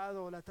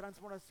pecado, la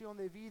transformación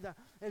de vida,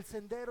 el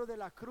sendero de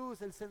la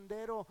cruz, el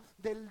sendero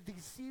del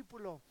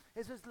discípulo.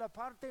 Eso es la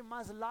parte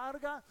más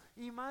larga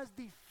y más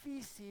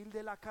difícil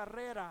de la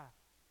carrera.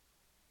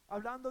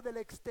 Hablando del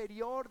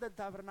exterior del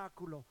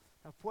tabernáculo,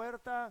 la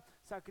puerta,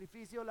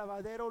 sacrificio,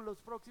 lavadero. Las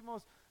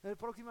próximas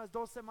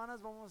 2 semanas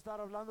vamos a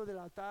estar hablando del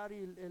altar y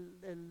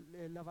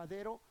el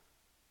lavadero.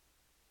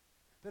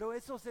 Pero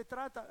eso se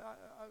trata,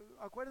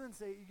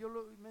 acuérdense, y yo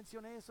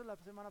mencioné eso la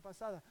semana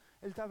pasada.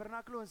 El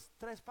tabernáculo es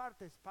 3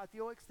 partes: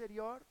 patio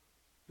exterior,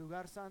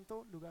 lugar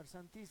santo, lugar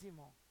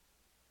santísimo,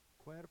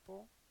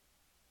 cuerpo,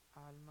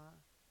 alma,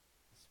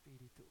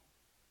 espíritu.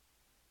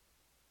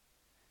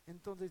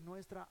 Entonces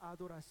nuestra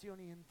adoración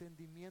y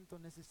entendimiento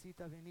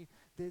necesita venir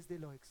desde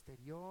lo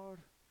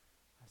exterior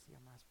hacia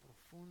más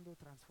profundo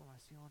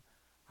transformación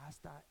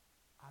hasta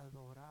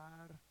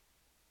adorar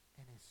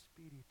en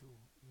espíritu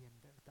y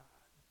en verdad.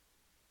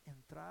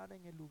 Entrar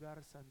en el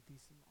lugar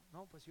santísimo.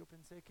 No, pues yo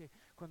pensé que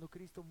cuando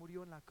Cristo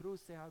murió en la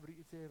cruz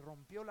se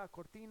rompió la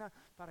cortina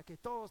para que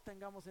todos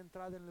tengamos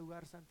entrada en el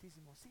lugar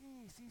santísimo.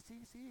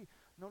 Sí,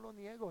 no lo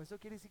niego. Eso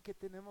quiere decir que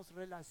tenemos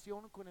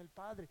relación con el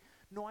Padre.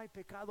 No hay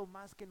pecado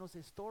más que nos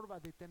estorba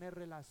de tener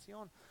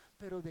relación,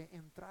 pero de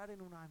entrar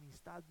en una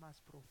amistad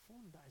más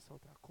profunda es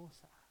otra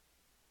cosa.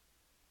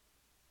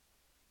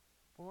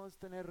 Podemos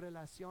tener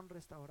relación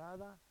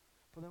restaurada,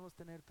 podemos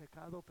tener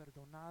pecado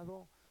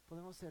perdonado,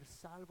 podemos ser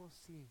salvos,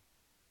 sí.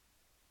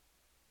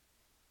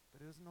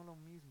 Pero es no lo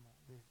mismo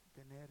de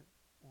tener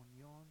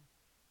unión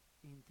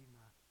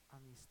íntima,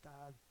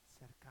 amistad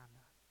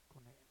cercana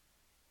con Él.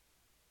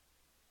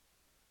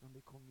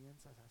 Donde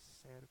comienzas a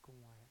ser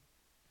como Él,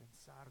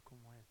 pensar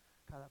como Él.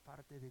 Cada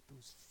parte de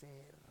tu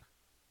ser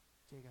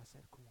llega a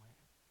ser como Él.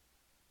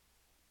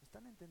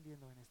 ¿Están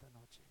entendiendo en esta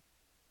noche?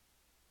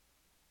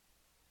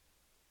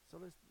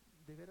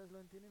 ¿De veras lo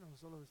entienden o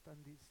solo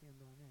están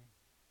diciendo amén?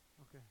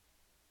 Ok,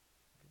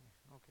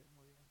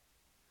 muy bien.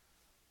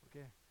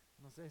 Porque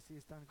no sé si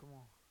están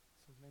como,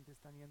 sus mentes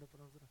están yendo por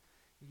nosotros.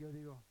 Y yo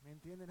digo, ¿me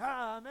entienden?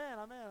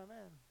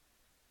 Amén.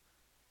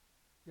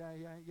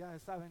 Ya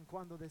saben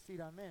cuándo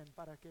decir amén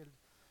para que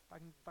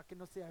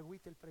no se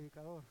agüite el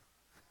predicador.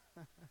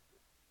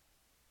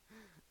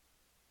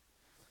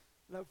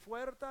 La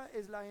puerta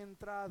es la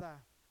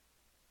entrada.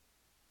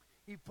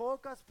 Y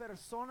pocas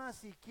personas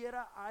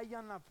siquiera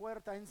hallan la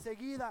puerta.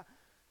 Enseguida,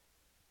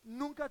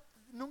 nunca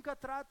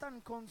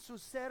tratan con su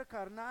ser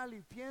carnal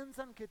y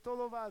piensan que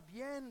todo va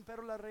bien,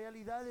 pero la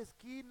realidad es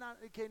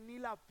que ni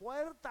la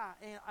puerta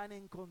han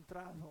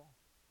encontrado.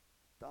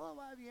 Todo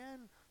va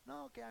bien.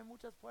 No, que hay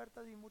muchas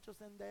puertas y muchos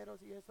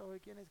senderos y eso. ¿Y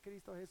quién es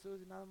Cristo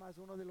Jesús? Y nada más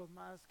uno de los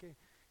más que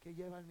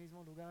lleva al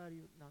mismo lugar.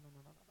 No.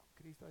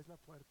 Cristo es la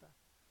puerta.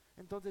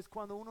 Entonces,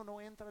 cuando uno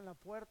no entra en la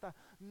puerta,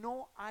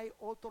 no hay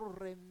otro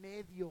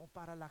remedio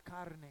para la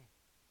carne.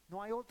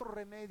 No hay otro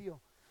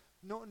remedio.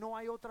 No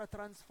hay otra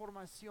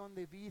transformación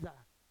de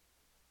vida.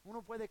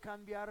 Uno puede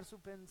cambiar su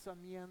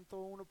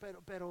pensamiento,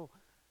 pero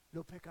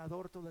lo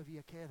pecador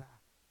todavía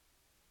queda.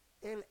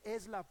 Él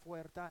es la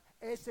puerta,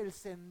 es el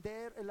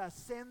sendero, la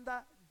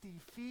senda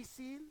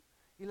difícil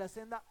y la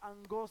senda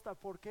angosta.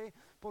 ¿Por qué?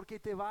 Porque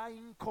te va a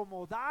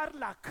incomodar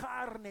la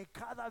carne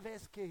cada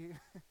vez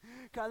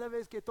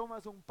que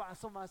tomas un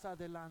paso más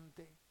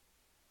adelante.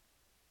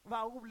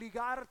 Va a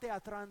obligarte a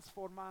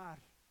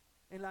transformar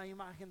en la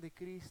imagen de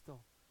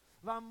Cristo.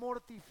 Va a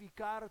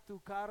mortificar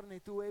tu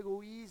carne, tu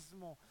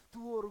egoísmo,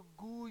 tu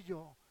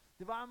orgullo.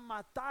 Te va a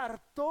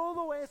matar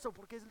todo eso,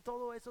 porque es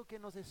todo eso que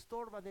nos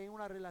estorba de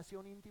una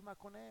relación íntima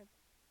con Él.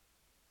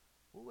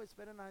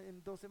 Esperen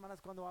en 2 semanas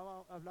cuando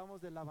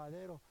hablamos del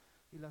lavadero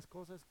y las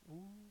cosas.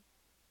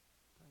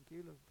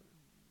 Tranquilos,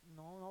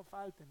 no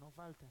falten.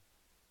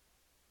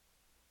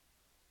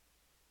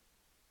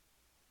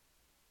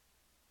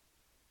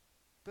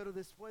 Pero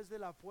después de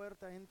la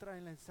puerta entra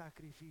en el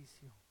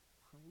sacrificio.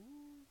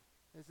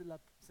 Esa es la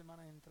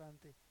semana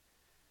entrante.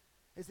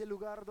 Es el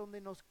lugar donde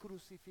nos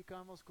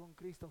crucificamos con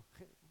Cristo.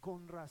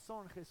 Con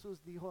razón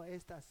Jesús dijo,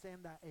 esta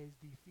senda es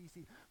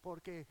difícil,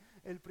 porque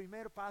el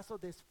primer paso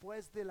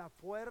después de la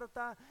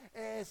puerta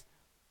es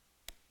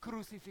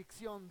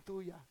crucifixión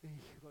tuya.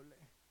 Híjole.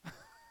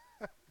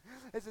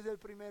 Ese es el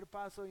primer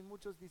paso y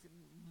muchos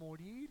dicen,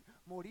 morir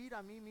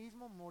a mí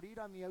mismo,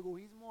 morir a mi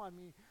egoísmo, a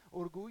mi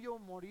orgullo,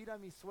 morir a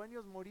mis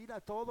sueños, morir a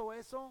todo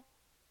eso.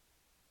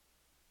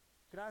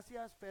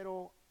 Gracias,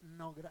 pero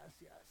no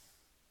gracias.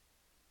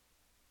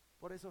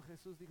 Por eso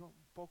Jesús dijo,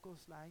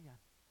 pocos la hallan.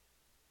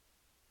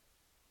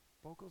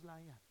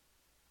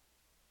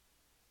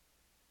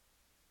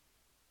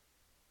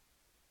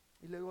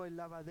 Y luego el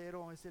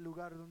lavadero es el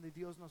lugar donde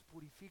Dios nos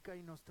purifica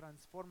y nos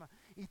transforma.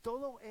 Y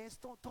todo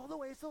eso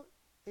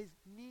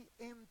es ni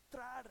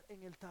entrar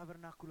en el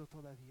tabernáculo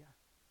todavía.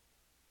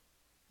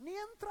 Ni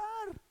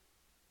entrar.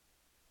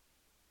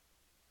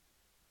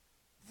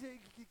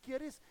 Si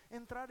quieres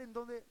entrar en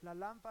donde la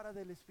lámpara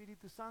del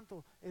Espíritu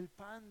Santo, el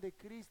pan de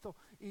Cristo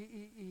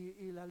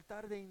y el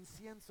altar de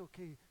incienso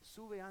que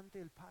sube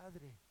ante el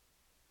Padre.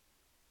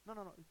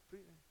 No,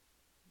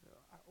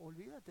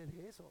 olvídate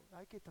de eso.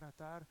 Hay que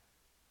tratar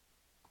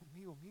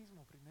conmigo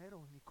mismo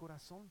primero, mi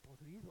corazón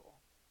podrido,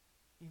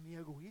 y mi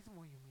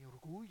egoísmo y mi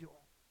orgullo,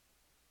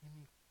 y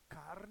mi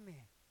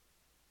carne.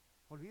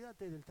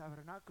 Olvídate del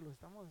tabernáculo,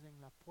 estamos en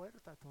la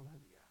puerta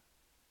todavía.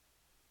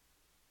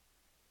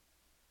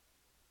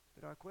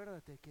 Pero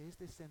acuérdate que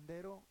este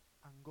sendero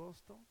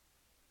angosto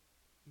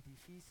y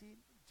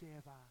difícil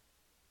lleva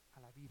a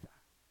la vida.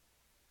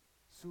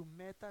 Su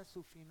meta,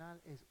 su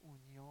final es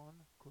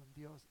unión con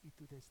Dios y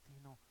tu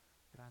destino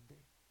grande.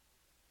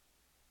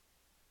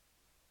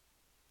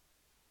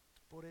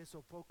 Por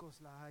eso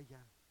pocos la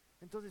hallan.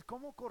 Entonces,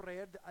 ¿cómo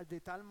correr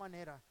de tal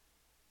manera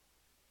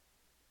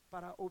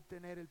para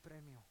obtener el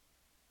premio?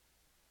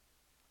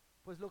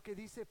 Pues lo que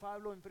dice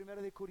Pablo en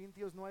 1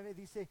 Corintios 9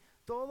 dice,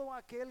 todo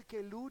aquel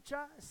que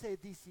lucha se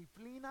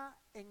disciplina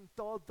en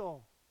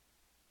todo.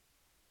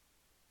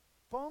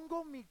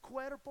 Pongo mi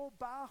cuerpo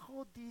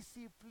bajo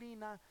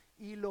disciplina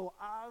y lo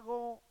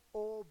hago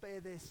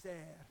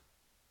obedecer.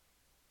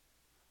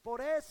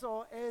 Por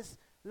eso es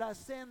la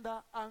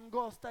senda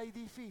angosta y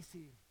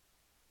difícil.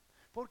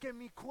 Porque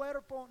mi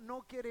cuerpo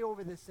no quiere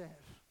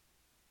obedecer.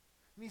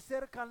 Mi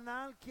ser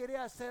carnal quiere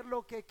hacer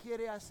lo que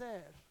quiere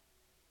hacer.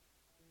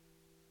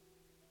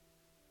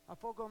 ¿A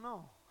poco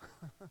no?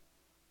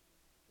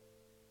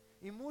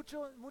 Y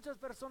muchas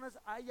personas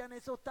hallan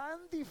eso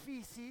tan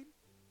difícil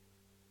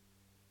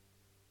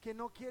que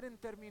no quieren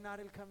terminar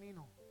el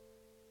camino.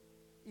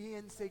 Y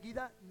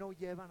enseguida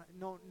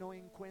no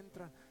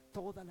encuentran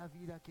toda la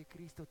vida que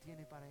Cristo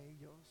tiene para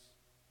ellos.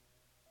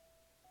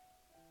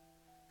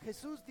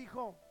 Jesús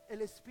dijo,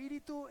 el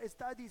espíritu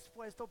está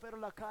dispuesto, pero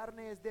la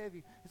carne es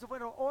débil. Eso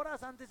fueron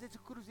horas antes de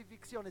su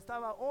crucifixión.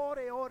 Estaba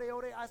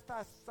ore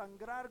hasta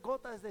sangrar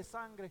gotas de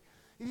sangre.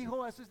 Y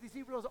dijo a sus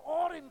discípulos,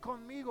 oren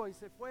conmigo. Y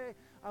se fue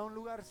a un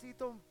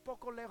lugarcito un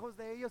poco lejos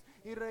de ellos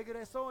y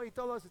regresó y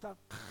todos estaban.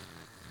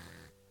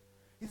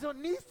 Dice,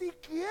 ni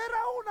siquiera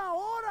una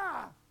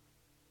hora.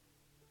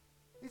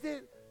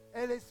 Dice,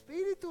 el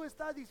espíritu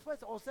está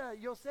dispuesto. O sea,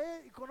 yo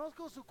sé y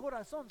conozco su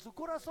corazón. Su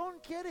corazón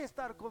quiere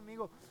estar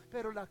conmigo,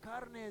 pero la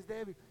carne es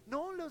débil.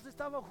 No los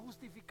estaba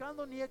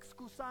justificando ni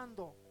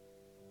excusando.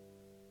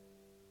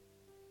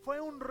 Fue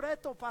un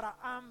reto para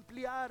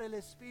ampliar el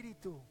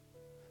espíritu,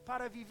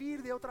 para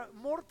vivir de otra,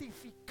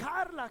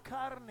 mortificar la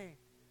carne.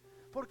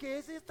 Porque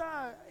es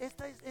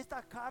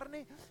esta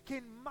carne que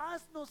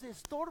más nos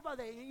estorba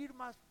de ir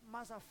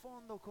más a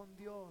fondo con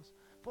Dios.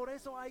 Por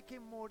eso hay que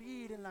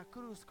morir en la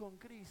cruz con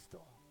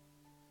Cristo.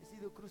 He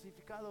sido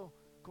crucificado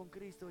con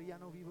Cristo y ya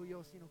no vivo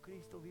yo, sino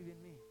Cristo vive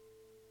en mí.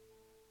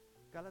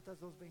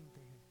 Gálatas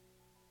 2:20.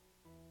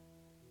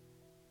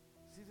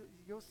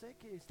 Yo sé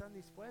que están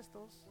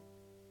dispuestos,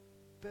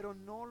 pero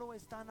no lo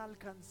están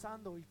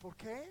alcanzando. ¿Y por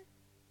qué?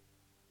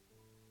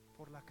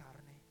 Por la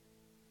carne.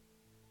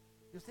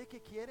 Yo sé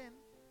que quieren.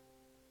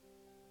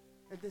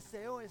 El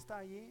deseo está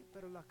allí,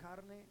 pero la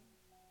carne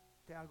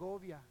te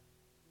agobia,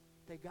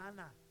 te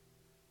gana.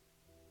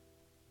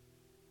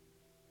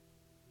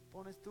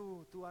 Pones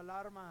tu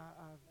alarma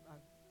a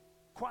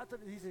 4,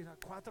 dices a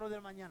 4 de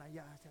la mañana,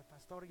 ya, el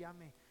pastor ya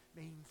me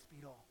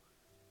inspiró.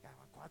 Ya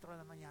a 4 de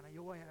la mañana,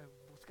 yo voy a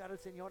buscar al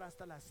Señor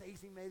hasta las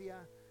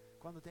 6:30,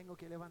 cuando tengo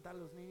que levantar a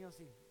los niños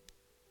y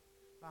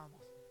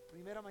vamos,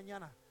 primera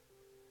mañana.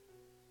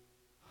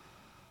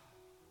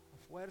 A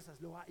fuerzas,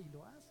 y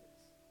lo haces,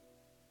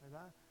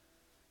 ¿verdad?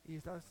 Y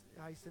estás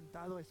ahí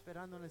sentado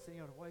esperando en el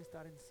Señor, voy a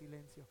estar en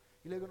silencio.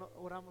 Y luego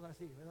oramos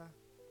así, ¿verdad?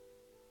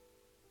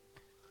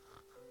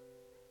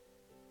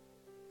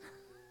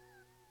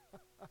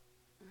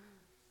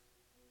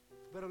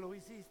 Pero lo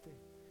hiciste.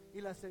 Y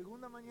la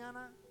segunda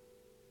mañana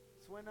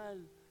suena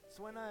el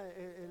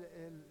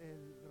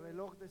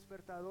reloj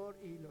despertador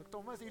y lo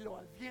tomas y lo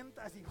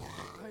avientas y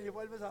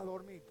vuelves a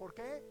dormir. ¿Por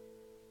qué?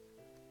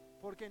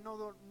 Porque no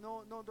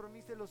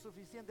dormiste lo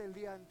suficiente el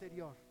día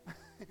anterior.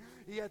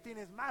 Y ya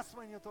tienes más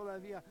sueño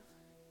todavía.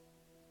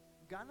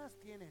 Ganas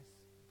tienes,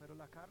 pero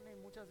la carne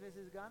muchas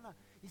veces gana.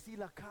 Y si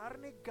la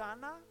carne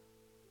gana,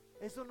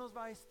 eso nos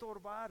va a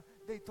estorbar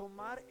de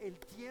tomar el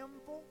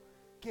tiempo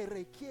que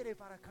requiere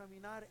para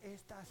caminar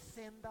esta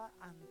senda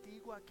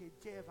antigua que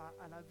lleva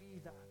a la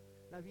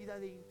vida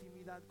de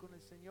intimidad con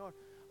el Señor.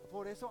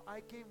 Por eso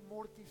hay que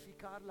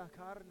mortificar la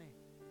carne.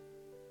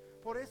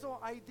 Por eso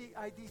hay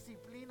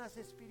disciplinas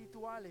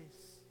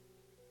espirituales,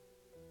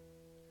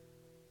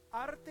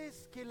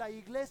 artes que la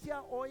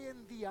iglesia hoy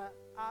en día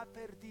ha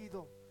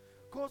perdido.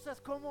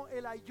 Cosas como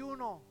el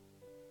ayuno,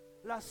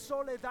 la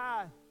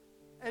soledad,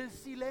 el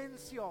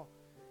silencio,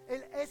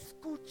 el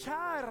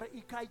escuchar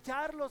y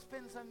callar los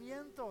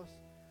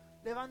pensamientos,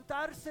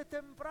 levantarse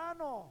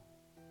temprano.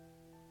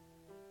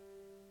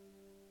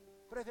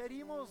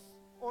 Preferimos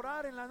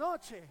orar en la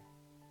noche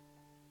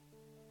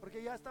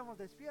porque ya estamos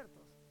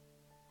despiertos,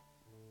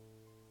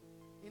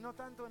 y no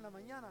tanto en la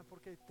mañana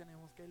porque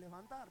tenemos que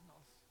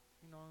levantarnos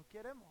y no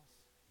queremos.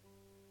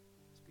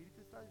 El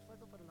espíritu está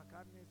dispuesto, pero la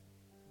carne es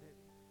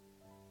débil.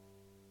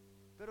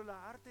 Pero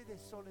la arte de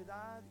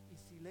soledad y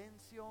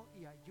silencio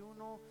y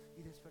ayuno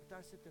y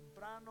despertarse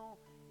temprano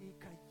y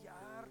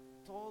callar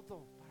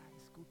todo para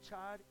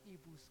escuchar y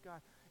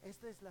buscar.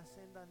 Esta es la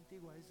senda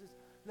antigua. Esas son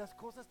las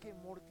cosas que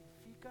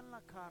mortifican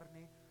la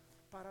carne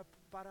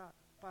para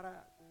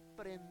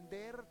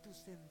prender tu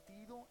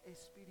sentido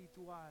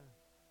espiritual,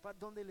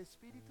 donde el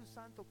Espíritu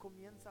Santo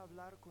comienza a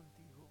hablar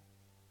contigo,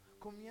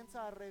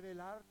 comienza a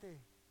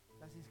revelarte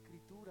las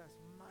escrituras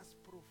más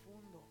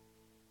profundo.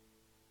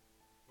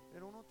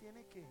 Pero uno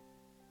tiene que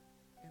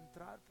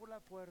entrar por la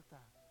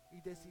puerta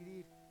y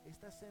decidir,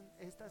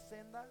 esta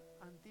senda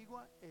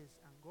antigua es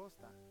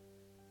angosta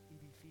y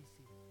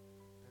difícil,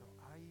 pero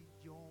ahí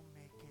yo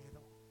me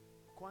quedo.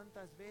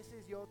 Cuántas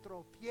veces yo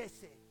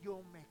tropiece,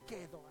 yo me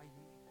quedo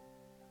allí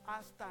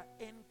hasta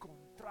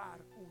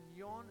encontrar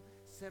unión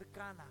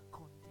cercana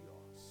con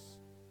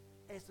Dios.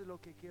 Eso es lo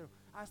que quiero,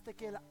 hasta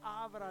que Él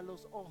abra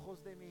los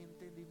ojos de mi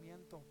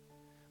entendimiento,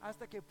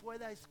 hasta que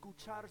pueda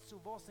escuchar su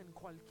voz en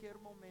cualquier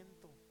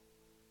momento.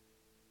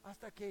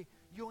 hasta que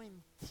yo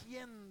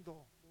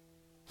entiendo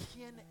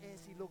quién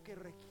es y lo que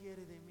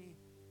requiere de mí,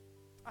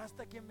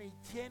 hasta que me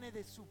llene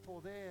de su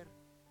poder,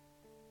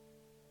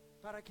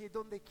 para que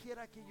donde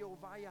quiera que yo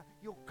vaya,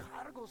 yo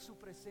cargo su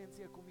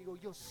presencia conmigo.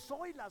 Yo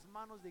soy las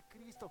manos de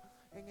Cristo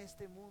en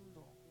este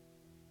mundo.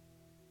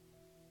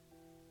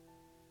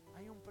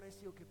 Hay un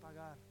precio que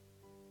pagar,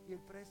 y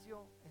el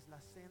precio es la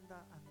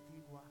senda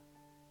antigua,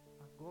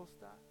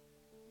 angosta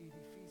y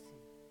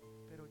difícil,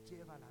 pero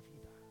lleva la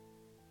vida.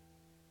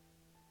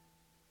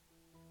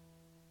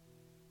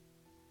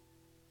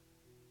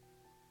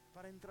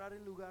 Para entrar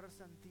en lugar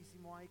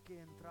santísimo hay que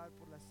entrar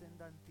por la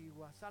senda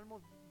antigua.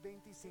 Salmo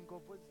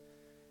 25, pues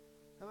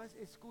nada más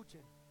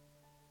escuchen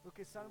lo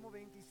que Salmo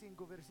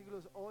 25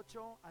 versículos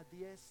 8 a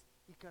 10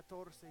 y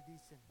 14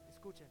 dicen.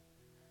 Escuchen: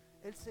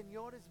 el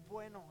Señor es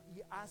bueno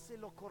y hace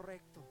lo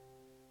correcto,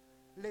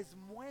 les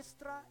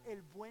muestra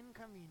el buen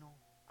camino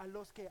a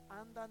los que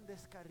andan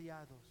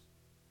descarriados,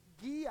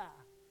 guía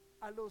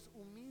a los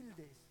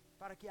humildes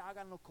para que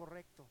hagan lo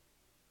correcto,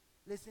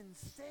 les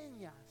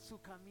enseña su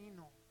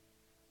camino.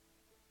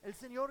 El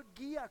Señor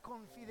guía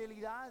con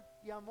fidelidad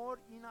y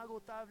amor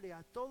inagotable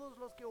a todos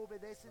los que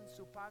obedecen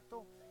su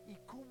pacto y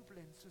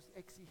cumplen sus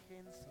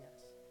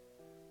exigencias.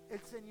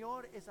 El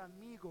Señor es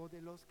amigo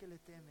de los que le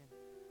temen,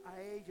 a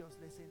ellos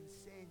les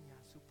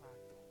enseña su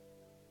pacto.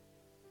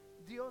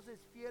 Dios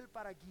es fiel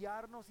para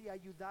guiarnos y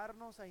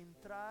ayudarnos a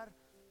entrar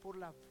por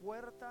la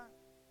puerta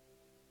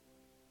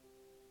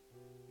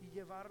y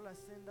llevar la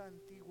senda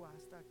antigua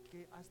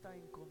hasta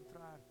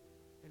encontrar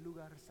el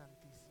lugar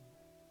santísimo.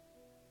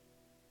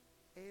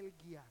 Él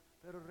guía,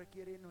 pero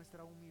requiere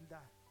nuestra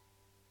humildad,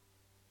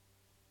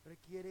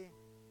 requiere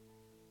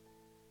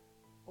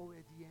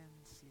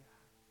obediencia,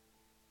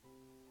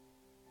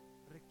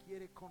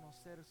 requiere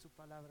conocer su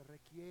palabra,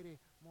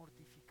 requiere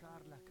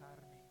mortificar la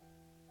carne.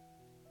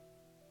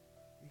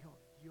 Dijo: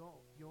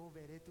 yo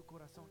veré tu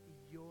corazón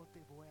y yo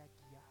te voy a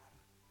guiar,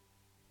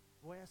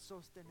 voy a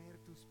sostener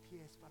tus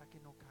pies para que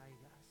no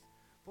caigas,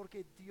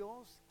 porque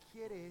Dios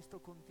quiere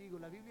esto contigo.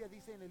 La Biblia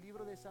dice en el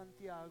libro de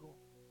Santiago,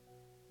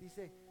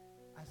 dice: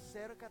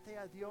 acércate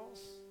a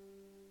Dios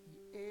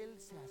y Él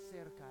se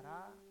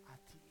acercará a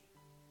ti.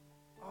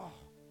 Oh,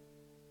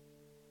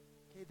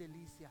 qué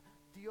delicia.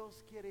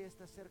 Dios quiere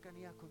esta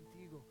cercanía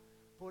contigo.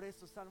 Por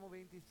eso Salmo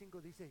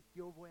 25 dice: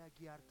 yo voy a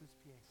guiar tus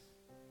pies,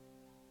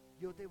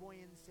 yo te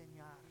voy a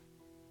enseñar.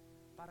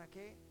 ¿Para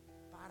qué?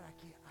 Para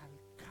que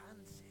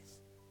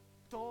alcances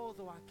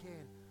todo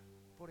aquel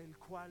por el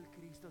cual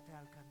Cristo te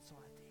alcanzó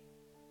a ti.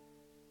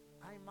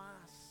 Hay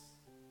más,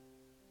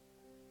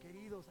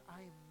 queridos,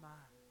 hay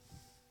más,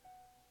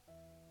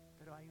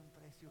 pero hay un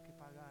precio que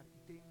pagar.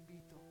 Y te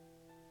invito,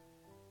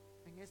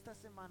 en esta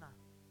semana,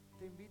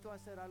 te invito a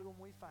hacer algo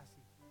muy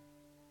fácil.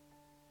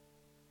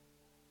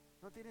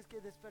 No tienes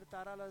que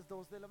despertar a las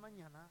 2 de la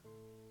mañana,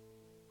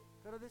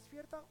 pero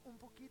despierta un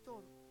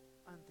poquito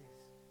antes.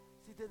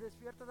 Si te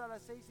despiertas a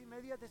las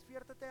 6:30,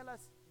 despiértate a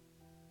las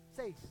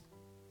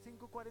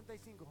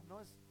 5:45.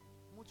 No es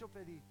mucho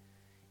pedir.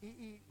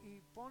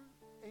 Y pon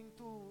en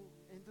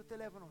tu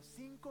teléfono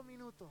 5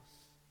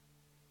 minutos.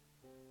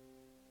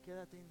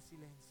 Quédate en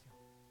silencio.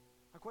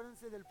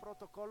 Acuérdense del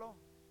protocolo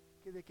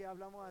de que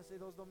hablamos hace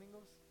 2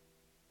 domingos.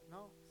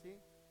 ¿No? ¿Sí?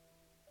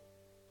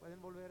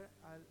 Pueden volver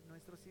a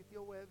nuestro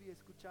sitio web y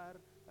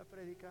escuchar la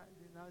prédica.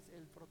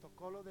 El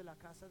protocolo de la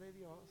casa de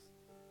Dios.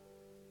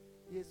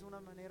 Y es una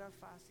manera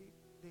fácil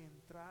de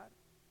entrar.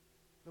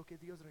 Lo que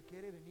Dios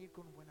requiere: venir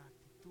con buena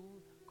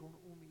actitud, con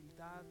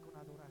humildad, con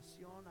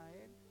adoración a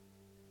Él.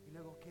 Y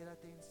luego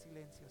quédate en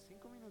silencio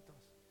 5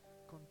 minutos.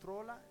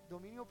 Controla,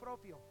 dominio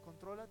propio,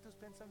 controla tus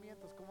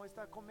pensamientos, como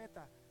esta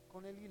cometa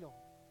con el hilo.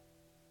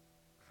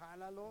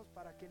 Jálalos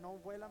para que no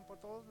vuelan por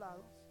todos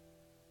lados.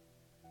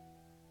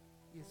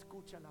 Y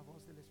escucha la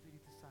voz del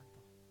Espíritu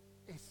Santo.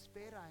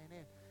 Espera en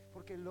Él,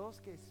 porque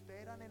los que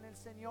esperan en el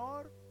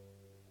Señor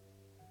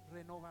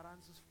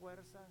renovarán sus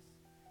fuerzas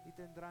y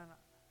tendrán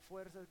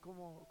fuerzas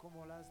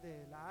como las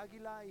de la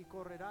águila, y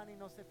correrán y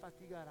no se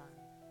fatigarán.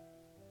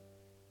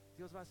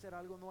 Dios va a hacer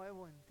algo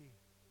nuevo en ti,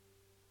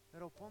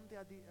 pero ponte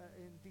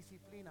en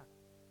disciplina.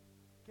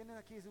 ¿Quién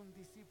aquí es un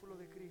discípulo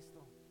de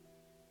Cristo?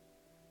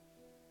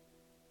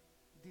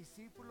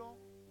 Discípulo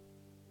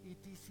y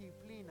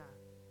disciplina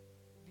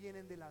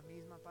vienen de la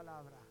misma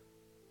palabra.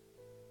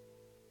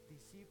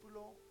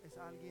 Discípulo es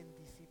alguien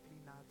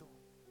disciplinado,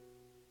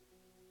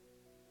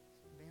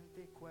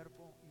 mente,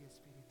 cuerpo y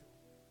espíritu.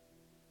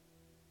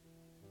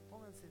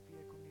 Pónganse de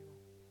pie conmigo.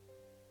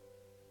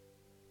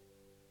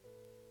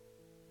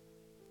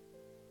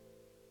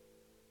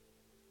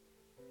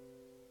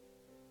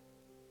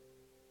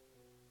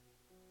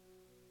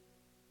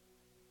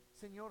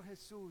 Señor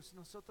Jesús,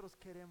 nosotros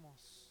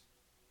queremos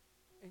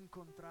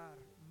encontrar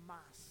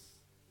más.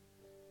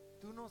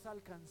 Tú nos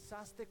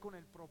alcanzaste con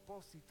el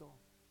propósito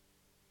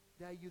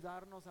de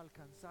ayudarnos a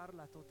alcanzar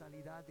la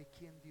totalidad de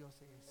quien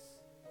Dios es.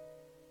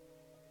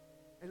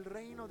 El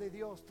reino de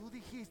Dios, tú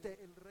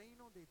dijiste, el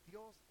reino de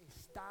Dios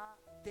está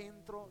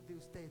dentro de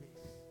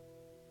ustedes.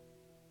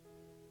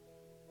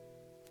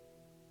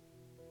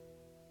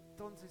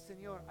 entonces,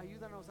 Señor,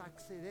 ayúdanos a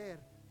acceder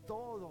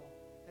todo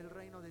el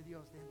reino de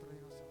Dios dentro de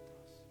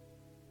nosotros.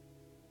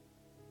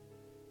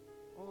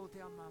 Oh,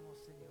 te amamos,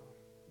 Señor.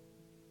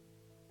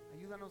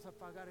 Ayúdanos a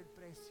pagar el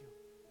precio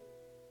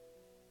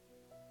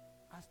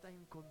hasta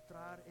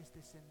encontrar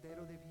este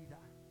sendero de vida.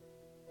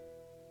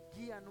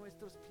 Guía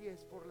nuestros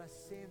pies por la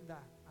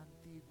senda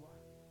antigua.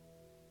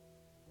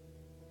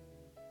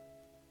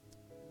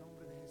 En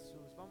nombre de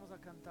Jesús. Vamos a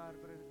cantar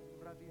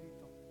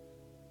rapidito.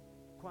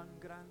 Cuán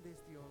grande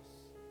es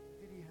Dios.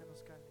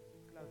 Diríjanos,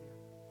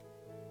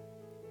 Claudia.